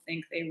don't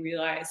think they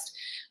realized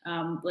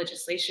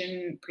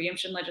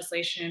preemption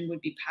legislation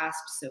would be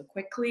passed so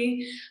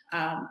quickly.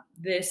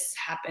 This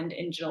happened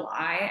in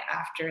July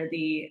after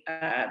the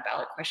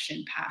ballot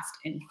question passed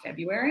in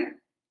February.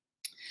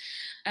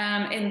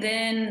 And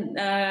then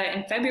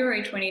in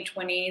February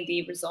 2020,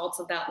 the results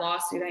of that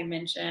lawsuit I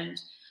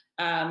mentioned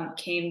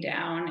came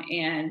down,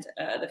 and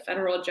the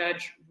federal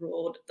judge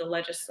ruled the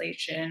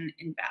legislation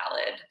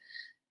invalid.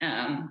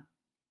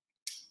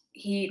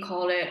 He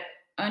called it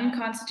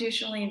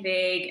unconstitutionally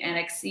vague and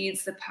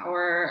exceeds the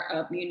power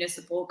of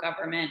municipal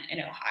government in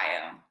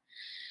Ohio.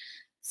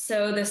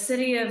 So the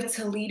city of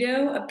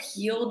Toledo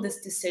appealed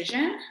this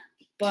decision,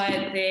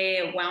 but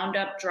they wound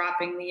up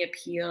dropping the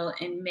appeal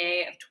in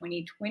May of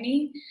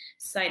 2020,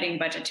 citing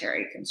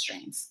budgetary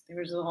constraints. There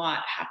was a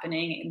lot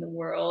happening in the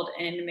world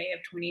in May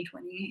of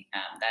 2020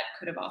 that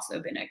could have also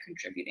been a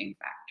contributing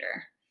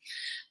factor.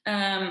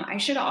 I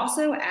should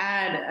also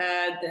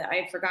add that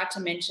I forgot to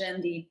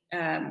mention the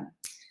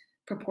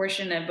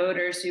proportion of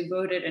voters who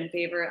voted in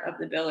favor of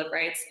the Bill of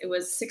Rights. It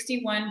was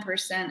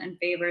 61% in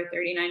favor,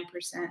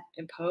 39%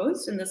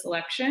 opposed in this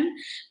election.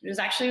 It was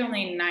actually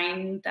only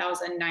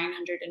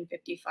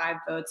 9,955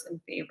 votes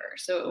in favor.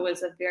 So it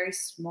was a very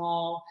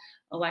small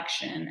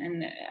election,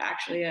 and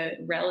actually a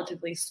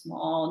relatively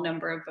small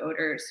number of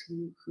voters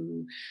who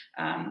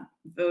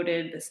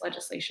voted this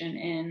legislation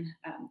in.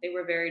 They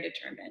were very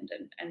determined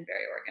and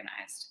very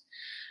organized.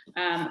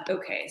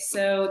 Okay,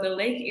 so the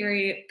Lake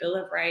Erie Bill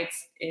of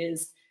Rights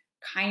is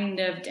kind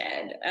of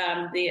dead.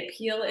 The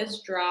appeal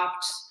is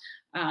dropped.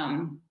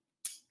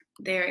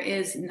 There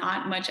is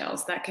not much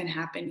else that can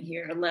happen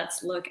here.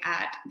 Let's look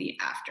at the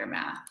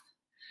aftermath.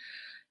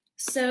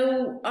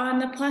 So on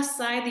the plus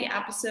side, the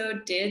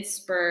episode did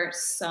spur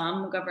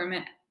some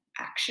government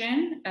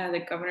action.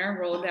 The governor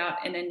rolled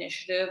out an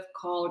initiative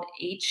called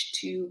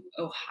H2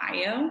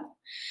 Ohio.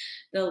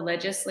 The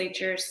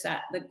legislature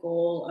set the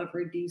goal of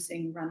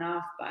reducing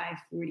runoff by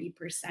 40%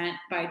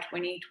 by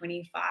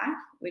 2025,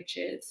 which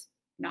is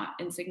not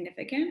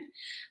insignificant.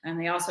 And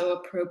they also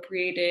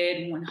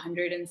appropriated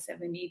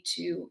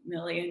 $172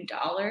 million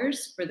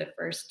for the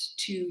first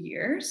 2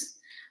 years.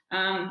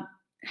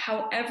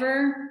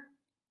 However,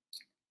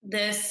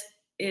 this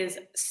is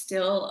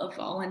still a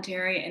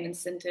voluntary and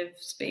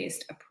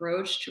incentives-based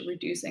approach to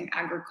reducing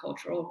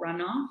agricultural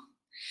runoff.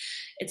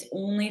 It's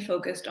only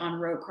focused on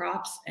row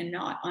crops and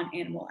not on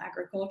animal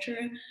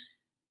agriculture.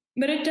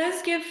 But it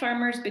does give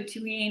farmers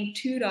between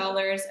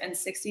 $2 and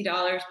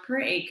 $60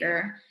 per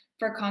acre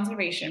for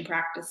conservation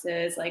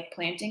practices like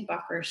planting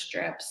buffer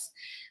strips,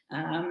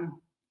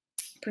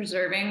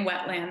 preserving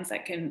wetlands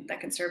that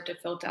can serve to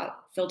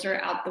filter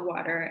out the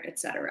water,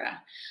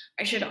 etc.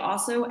 I should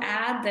also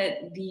add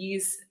that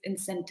these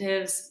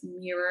incentives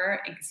mirror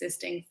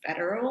existing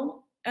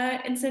federal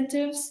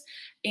incentives,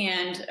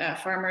 and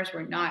farmers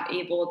were not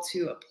able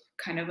to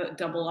kind of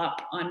double up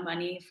on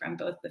money from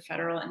both the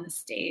federal and the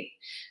state.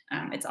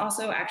 It's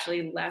also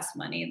actually less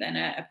money than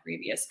a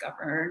previous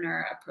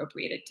governor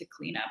appropriated to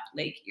clean up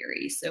Lake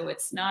Erie. So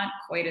it's not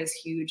quite as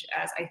huge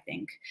as I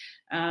think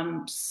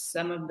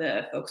some of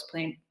the folks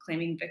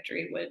claiming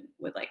victory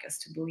would like us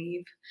to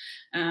believe.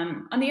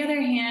 On the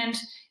other hand,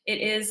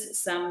 it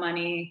is some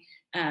money,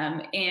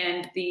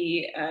 and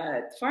the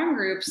farm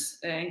groups,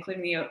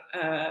 including the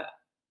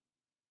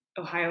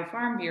Ohio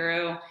Farm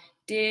Bureau,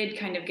 did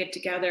kind of get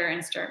together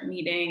and start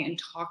meeting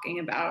and talking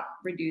about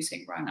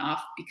reducing runoff,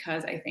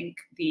 because I think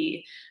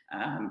the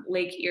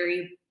Lake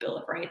Erie Bill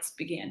of Rights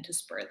began to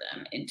spur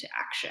them into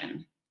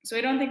action. So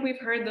I don't think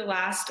we've heard the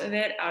last of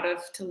it out of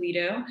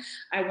Toledo.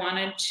 I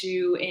wanted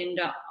to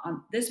end up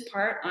on this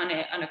part on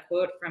a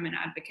quote from an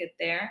advocate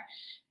there.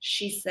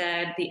 She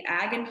said, "The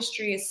ag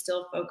industry is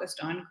still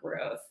focused on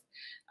growth.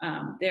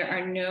 There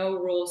are no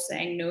rules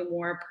saying no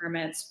more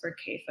permits for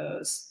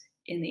CAFOs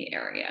in the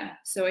area."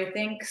 So I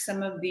think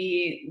some of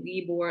the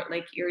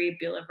Lake Erie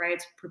Bill of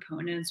Rights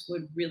proponents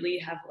would really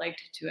have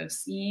liked to have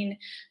seen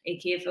a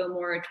CAFO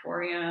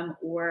moratorium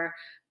or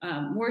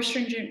more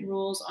stringent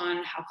rules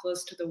on how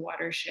close to the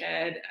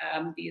watershed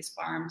these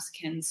farms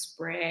can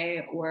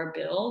spray or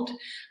build.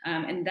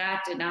 And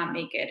that did not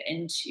make it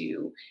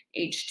into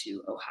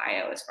H2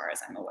 Ohio, as far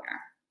as I'm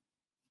aware.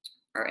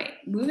 All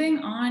right, moving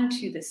on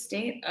to the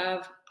state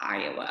of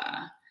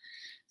Iowa.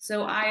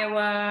 So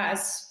Iowa,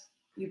 as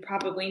you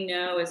probably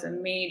know, is a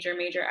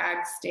major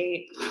ag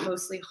state,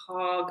 mostly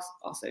hogs,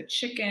 also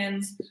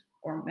chickens.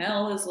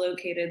 Hormel is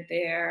located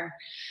there.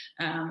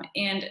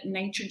 And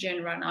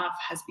nitrogen runoff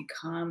has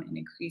become an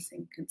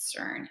increasing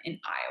concern in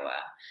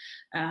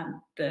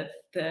Iowa.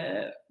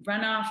 The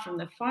runoff from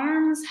the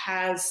farms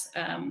has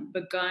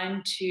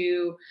begun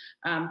to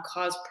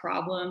cause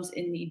problems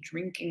in the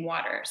drinking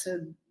water. So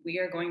we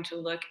are going to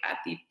look at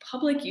the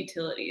public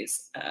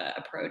utilities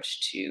approach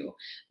to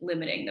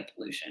limiting the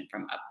pollution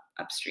from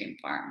upstream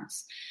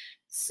farms.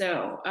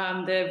 So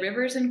the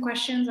rivers in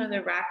question are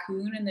the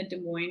Raccoon and the Des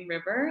Moines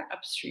River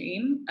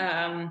upstream.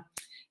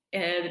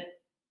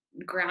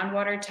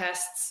 Groundwater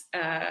tests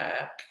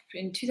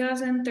in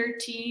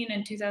 2013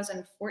 and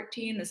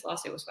 2014, this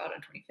lawsuit was filed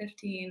in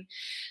 2015,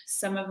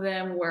 some of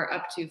them were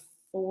up to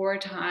 4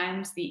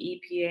 times the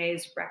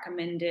EPA's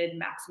recommended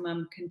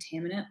maximum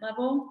contaminant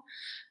level.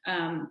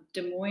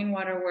 Des Moines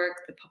Water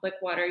Works, the public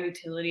water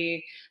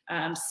utility,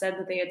 said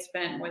that they had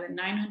spent more than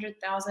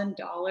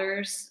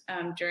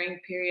 $900,000 during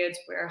periods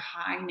where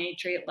high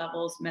nitrate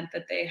levels meant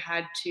that they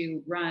had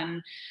to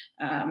run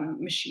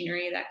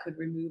machinery that could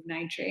remove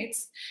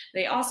nitrates.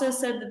 They also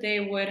said that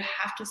they would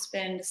have to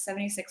spend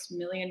 $76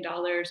 million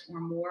or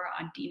more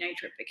on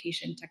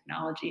denitrification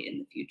technology in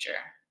the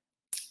future.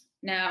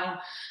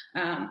 Now,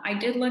 I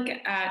did look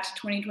at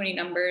 2020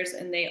 numbers,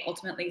 and they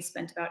ultimately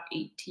spent about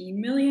 $18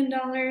 million.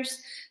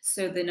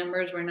 So the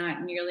numbers were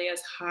not nearly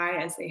as high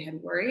as they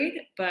had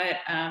worried, but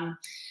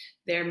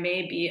there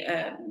may be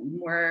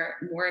more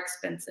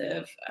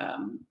expensive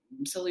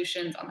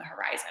solutions on the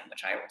horizon,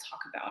 which I will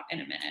talk about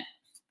in a minute.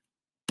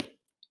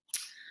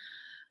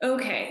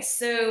 Okay,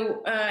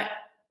 so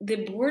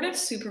the Board of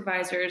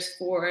Supervisors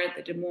for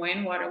the Des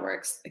Moines Water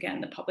Works, again,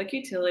 the public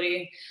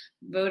utility,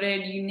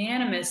 voted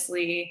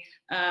unanimously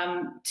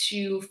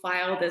to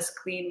file this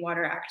Clean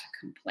Water Act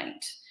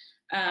complaint.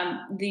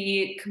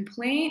 The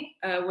complaint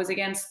was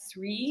against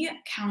 3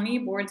 county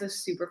boards of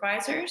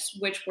supervisors,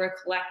 which were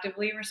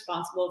collectively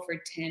responsible for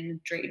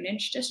 10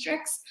 drainage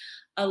districts,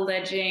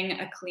 alleging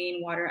a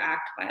Clean Water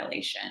Act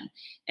violation.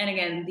 And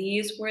again,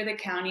 these were the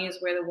counties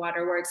where the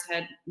waterworks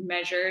had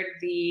measured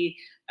the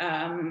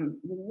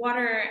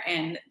water,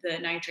 and the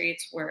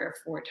nitrates were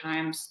 4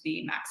 times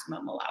the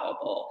maximum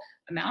allowable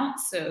amount.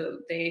 So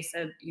they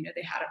said, you know,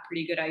 they had a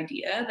pretty good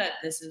idea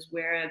that this is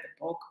where the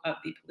bulk of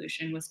the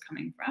pollution was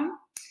coming from.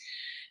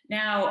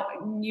 Now,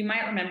 you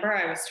might remember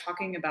I was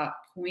talking about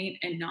point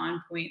and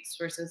non-point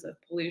sources of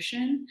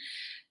pollution.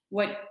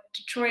 What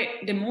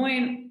Des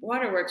Moines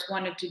Waterworks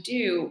wanted to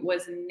do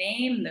was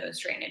name those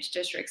drainage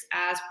districts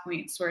as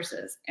point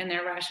sources. And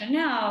their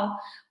rationale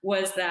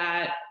was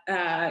that,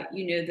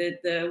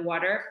 the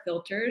water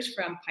filters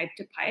from pipe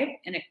to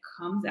pipe, and it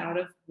comes out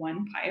of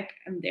one pipe,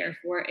 and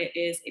therefore it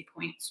is a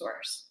point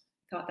source.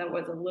 I thought that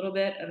was a little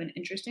bit of an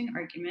interesting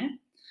argument.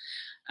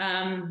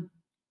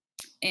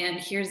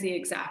 And here's the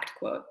exact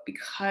quote: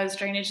 "Because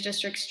drainage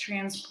districts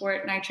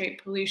transport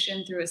nitrate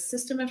pollution through a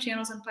system of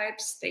channels and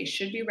pipes, they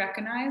should be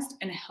recognized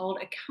and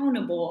held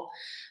accountable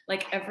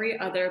like every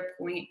other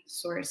point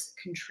source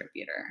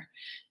contributor."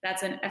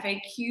 That's an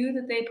FAQ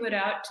that they put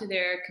out to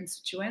their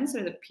constituents,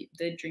 or the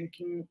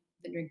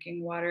the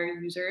drinking water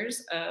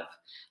users of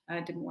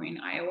Des Moines,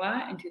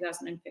 Iowa in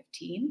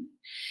 2015.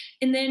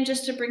 And then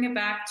just to bring it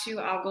back to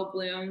algal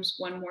blooms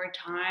one more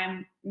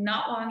time,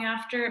 not long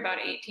after, about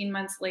 18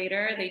 months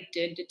later, they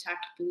did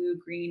detect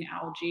blue-green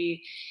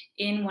algae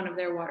in one of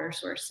their water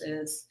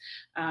sources.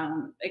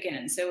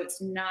 Again, so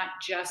it's not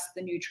just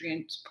the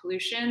nutrient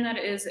pollution that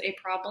is a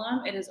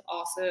problem, it is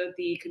also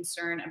the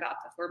concern about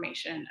the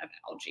formation of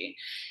algae.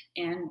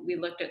 And we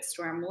looked at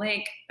Storm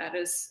Lake, that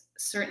has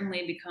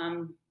certainly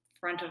become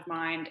front of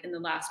mind in the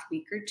last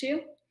week or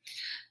two.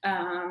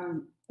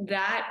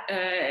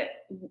 That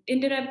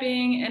ended up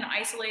being an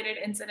isolated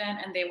incident,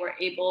 and they were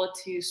able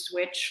to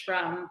switch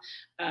from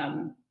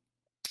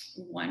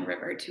one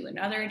river to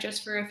another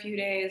just for a few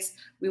days.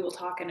 We will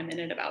talk in a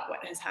minute about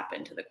what has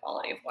happened to the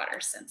quality of water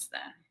since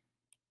then.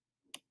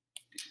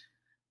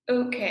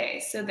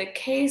 Okay, so the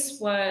case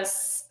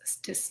was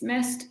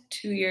dismissed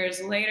 2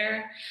 years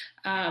later.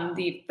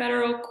 The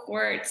federal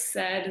court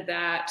said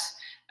that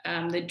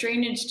the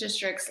drainage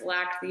districts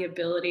lacked the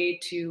ability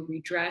to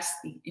redress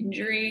the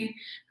injury.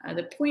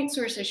 The point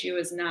source issue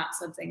is not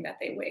something that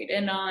they weighed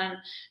in on.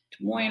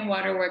 Des Moines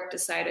Water Works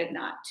decided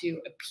not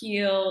to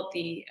appeal.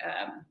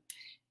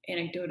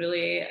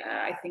 Anecdotally,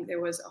 I think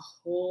there was a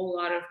whole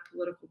lot of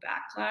political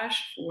backlash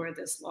for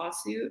this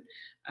lawsuit.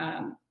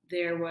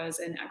 There was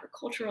an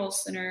agricultural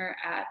center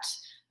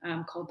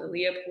called the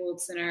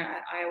Leopold Center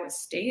at Iowa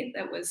State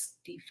that was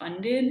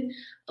defunded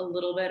a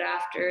little bit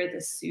after the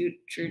suit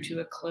drew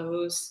to a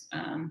close.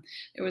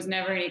 There was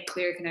never any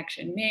clear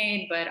connection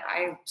made, but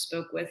I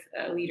spoke with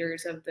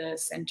leaders of the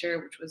center,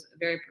 which was a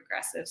very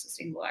progressive,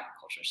 sustainable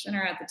agriculture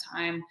center at the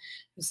time,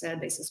 who said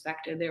they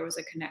suspected there was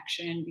a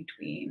connection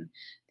between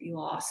the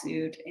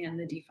lawsuit and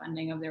the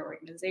defunding of their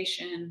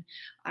organization.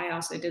 I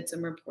also did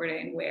some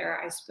reporting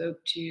where I spoke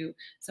to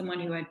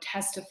someone who had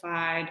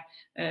testified,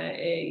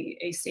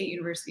 a state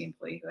university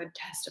employee who had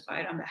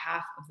testified on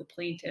behalf of the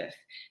plaintiff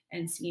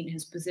and seen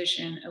his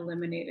position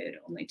eliminated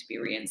only to be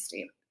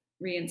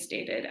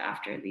reinstated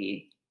after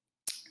the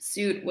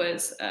suit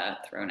was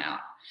thrown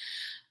out.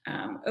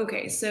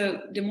 Okay,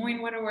 so Des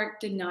Moines Water Works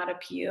did not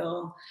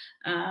appeal.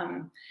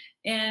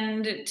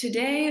 And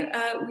today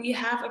we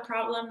have a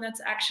problem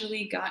that's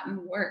actually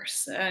gotten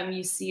worse.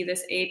 You see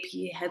this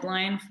AP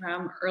headline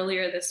from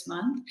earlier this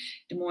month.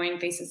 Des Moines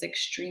faces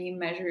extreme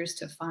measures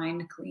to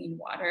find clean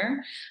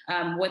water.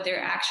 What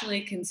they're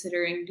actually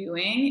considering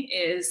doing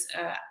is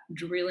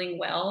drilling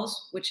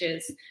wells, which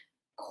is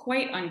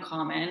quite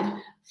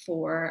uncommon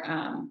for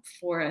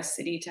a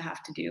city to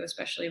have to do,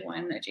 especially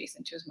one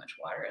adjacent to as much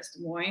water as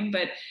Des Moines.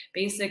 But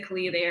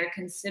basically, they are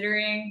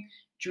considering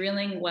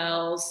drilling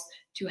wells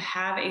to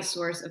have a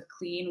source of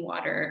clean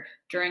water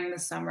during the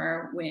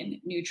summer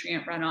when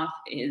nutrient runoff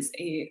is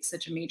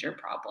such a major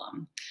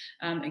problem.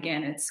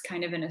 Again, it's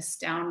kind of an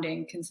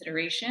astounding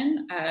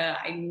consideration.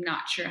 I'm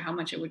not sure how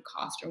much it would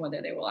cost or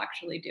whether they will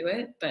actually do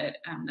it, but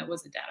that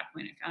was a data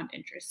point I found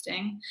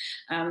interesting.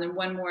 Then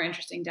one more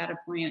interesting data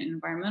point, an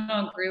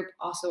environmental group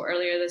also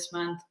earlier this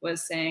month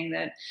was saying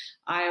that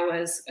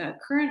Iowa's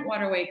current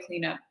waterway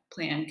cleanup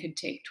plan could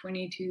take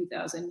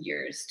 22,000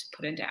 years to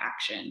put into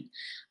action.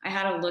 I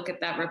had a look at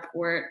that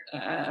report,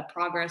 a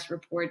progress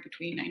report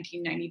between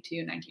 1992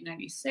 and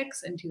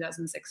 1996 and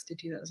 2006 to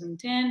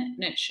 2010,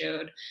 and it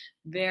showed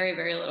very,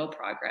 very little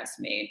progress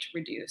made to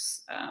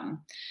reduce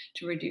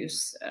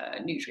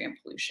nutrient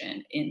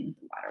pollution in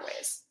the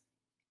waterways.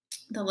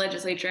 The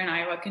legislature in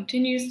Iowa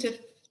continues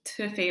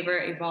to favor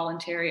a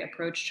voluntary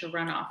approach to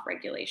runoff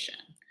regulation.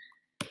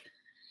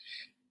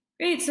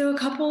 Great, so a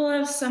couple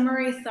of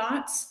summary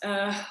thoughts.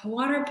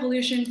 Water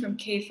pollution from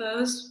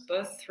CAFOs,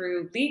 both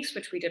through leaks,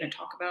 which we didn't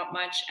talk about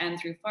much, and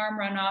through farm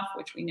runoff,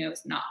 which we know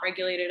is not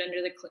regulated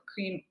under the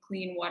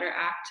Clean Water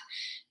Act,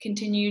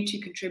 continue to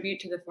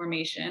contribute to the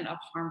formation of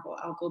harmful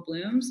algal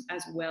blooms,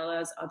 as well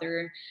as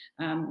other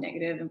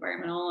negative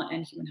environmental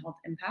and human health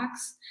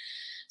impacts.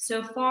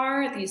 So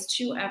far, these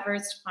two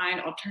efforts to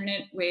find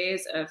alternate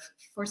ways of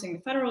forcing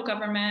the federal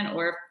government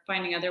or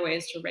finding other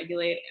ways to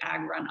regulate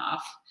ag runoff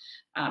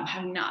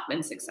have not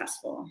been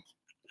successful.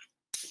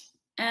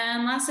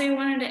 And lastly, I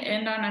wanted to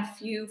end on a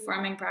few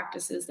farming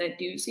practices that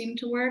do seem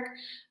to work.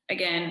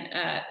 Again,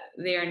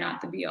 they are not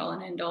the be-all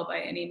and end-all by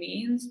any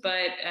means,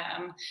 but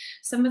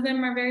some of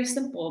them are very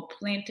simple.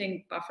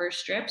 Planting buffer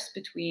strips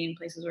between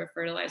places where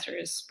fertilizer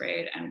is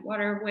sprayed and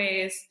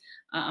waterways,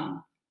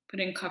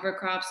 putting cover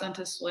crops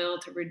onto soil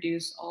to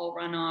reduce all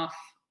runoff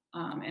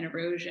and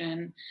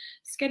erosion,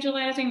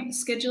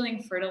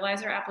 scheduling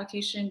fertilizer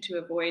application to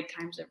avoid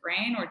times of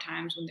rain or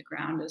times when the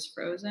ground is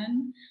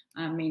frozen,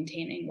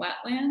 maintaining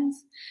wetlands.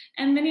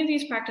 And many of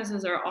these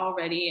practices are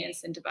already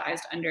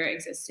incentivized under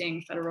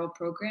existing federal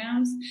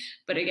programs.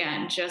 But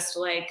again, just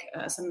like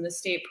some of the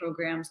state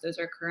programs, those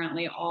are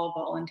currently all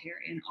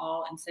voluntary and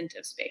all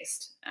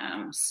incentives-based.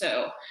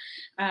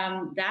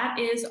 That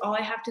is all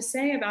I have to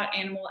say about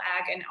animal,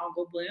 ag, and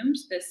algal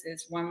blooms. This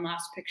is one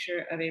last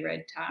picture of a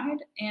red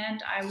tide,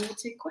 and I will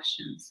take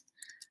questions.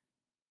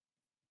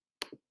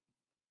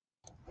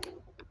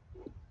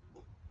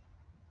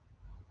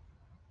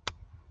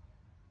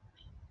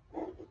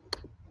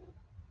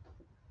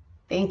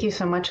 Thank you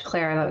so much,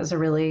 Claire. That was a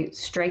really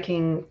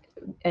striking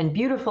and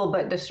beautiful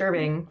but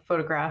disturbing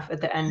photograph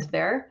at the end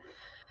there.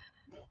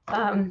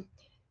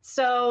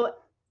 So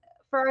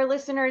for our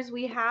listeners,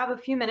 we have a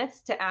few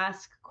minutes to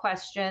ask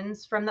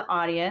questions from the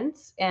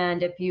audience.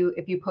 And if you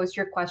post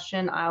your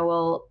question, I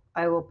will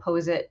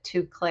pose it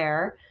to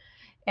Claire.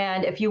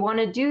 And if you want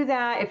to do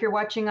that, if you're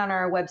watching on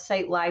our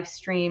website live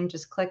stream,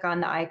 just click on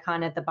the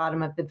icon at the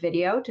bottom of the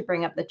video to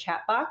bring up the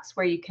chat box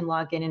where you can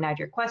log in and add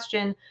your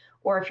question.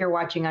 Or if you're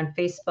watching on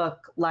Facebook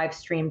live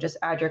stream, just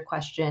add your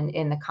question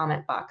in the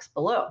comment box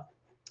below.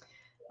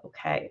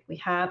 Okay, we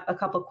have a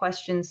couple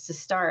questions to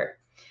start.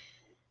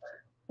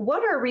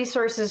 What are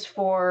resources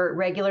for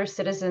regular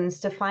citizens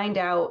to find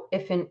out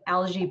if an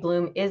algae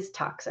bloom is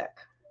toxic?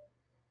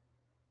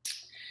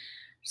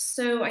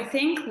 So I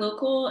think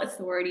local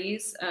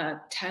authorities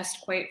test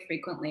quite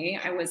frequently.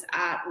 I was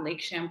at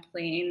Lake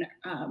Champlain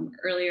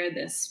earlier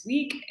this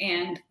week,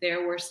 and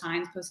there were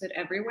signs posted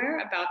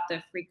everywhere about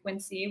the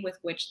frequency with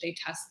which they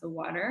test the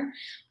water.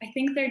 I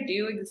think there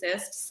do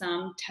exist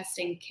some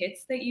testing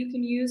kits that you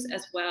can use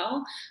as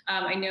well.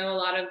 I know a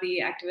lot of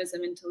the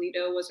activism in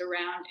Toledo was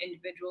around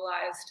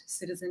individualized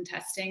citizen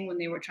testing when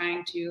they were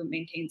trying to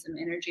maintain some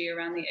energy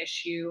around the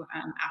issue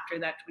after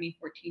that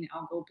 2014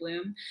 algal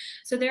bloom.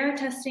 So there are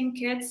testing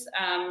kits.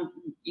 A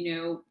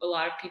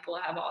lot of people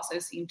have also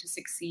seemed to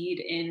succeed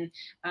in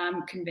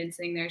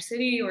convincing their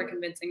city or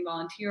convincing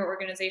volunteer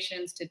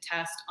organizations to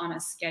test on a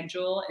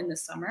schedule in the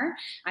summer.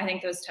 I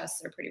think those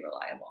tests are pretty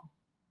reliable.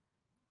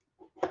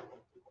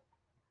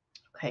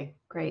 Okay,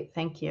 great,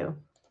 thank you.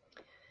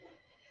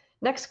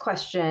 Next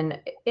question.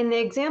 In the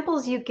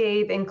examples you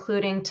gave,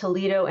 including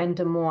Toledo and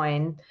Des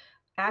Moines,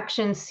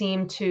 actions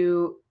seem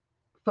to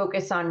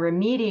focus on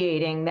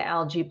remediating the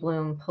algae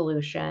bloom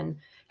pollution.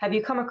 Have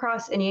you come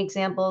across any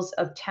examples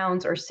of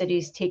towns or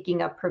cities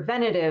taking a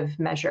preventative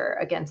measure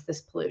against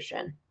this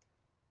pollution?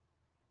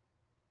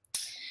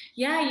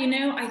 Yeah,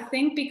 I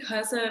think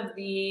because of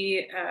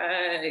the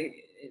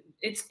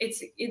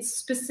it's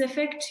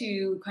specific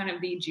to kind of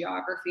the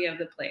geography of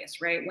the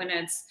place, right? When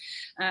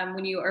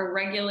you are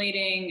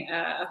regulating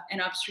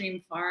an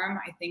upstream farm,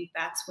 I think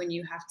that's when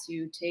you have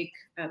to take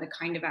the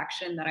kind of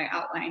action that I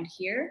outlined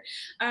here.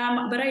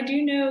 But I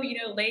do know,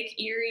 Lake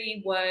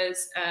Erie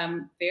was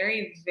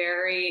very,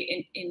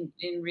 very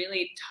in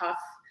really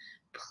tough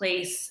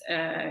place,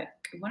 I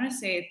want to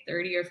say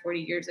 30 or 40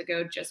 years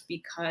ago, just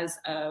because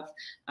of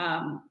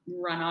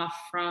runoff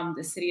from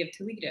the city of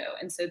Toledo.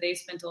 And so they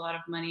spent a lot of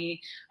money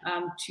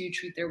to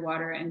treat their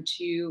water and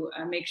to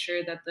make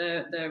sure that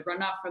the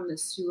runoff from the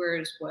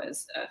sewers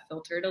was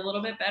filtered a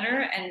little bit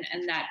better.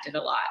 And that did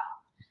a lot.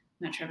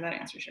 I'm not sure if that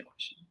answers your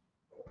question.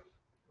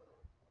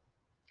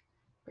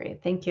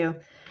 Great, thank you.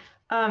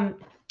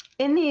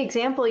 In the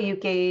example you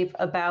gave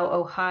about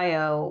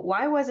Ohio,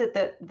 why was it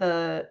that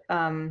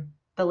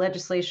the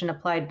legislation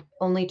applied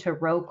only to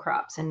row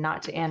crops and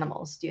not to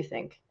animals, do you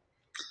think?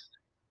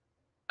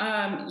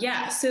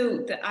 Yeah,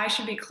 so I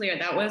should be clear,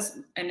 that was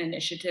an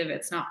initiative.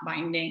 It's not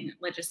binding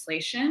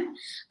legislation.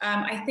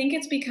 I think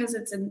it's because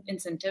it's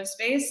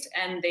incentives-based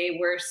and they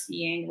were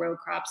seeing row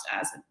crops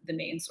as the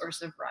main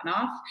source of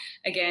runoff.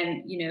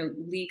 Again,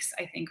 leaks,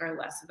 I think, are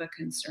less of a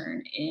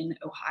concern in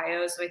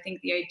Ohio. So I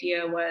think the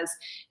idea was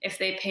if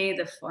they pay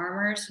the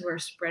farmers who are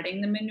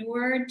spreading the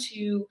manure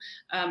to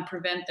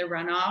prevent the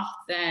runoff,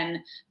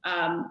 then,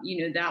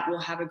 that will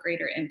have a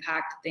greater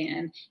impact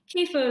than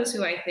CAFOs,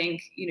 who I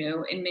think,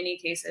 in many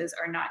cases,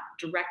 are not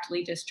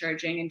directly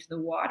discharging into the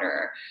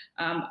water,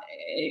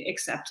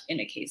 except in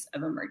a case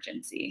of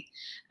emergency.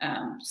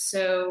 I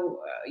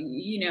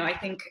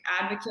think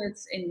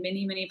advocates in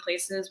many, many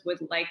places would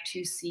like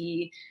to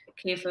see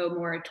CAFO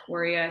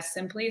moratoria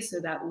simply so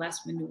that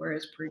less manure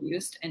is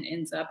produced and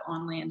ends up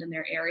on land in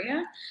their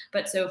area.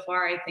 But so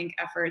far, I think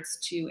efforts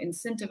to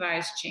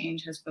incentivize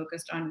change has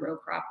focused on row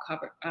crop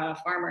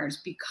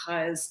farmers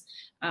because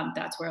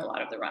that's where a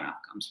lot of the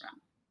runoff comes from.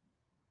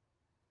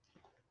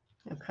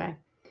 Okay.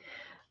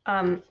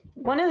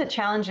 One of the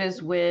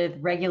challenges with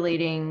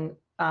regulating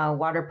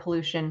water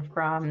pollution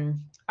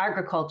from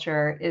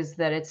agriculture is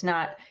that it's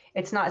not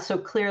so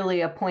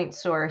clearly a point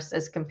source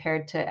as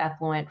compared to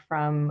effluent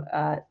from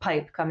a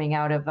pipe coming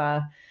out of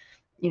a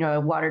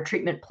water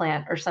treatment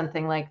plant or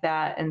something like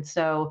that. And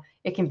so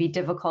it can be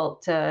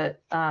difficult to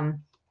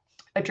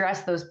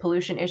address those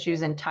pollution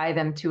issues and tie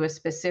them to a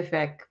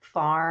specific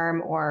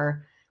farm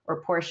or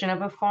portion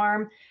of a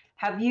farm.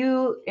 Have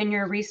you, in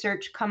your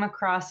research, come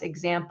across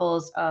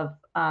examples of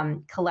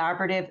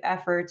collaborative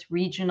efforts,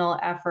 regional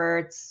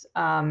efforts,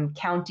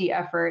 county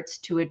efforts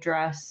to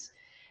address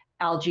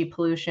algae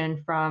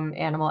pollution from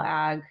animal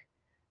ag,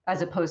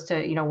 as opposed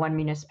to one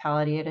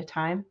municipality at a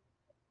time?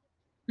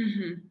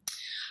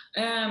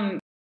 Mm-hmm.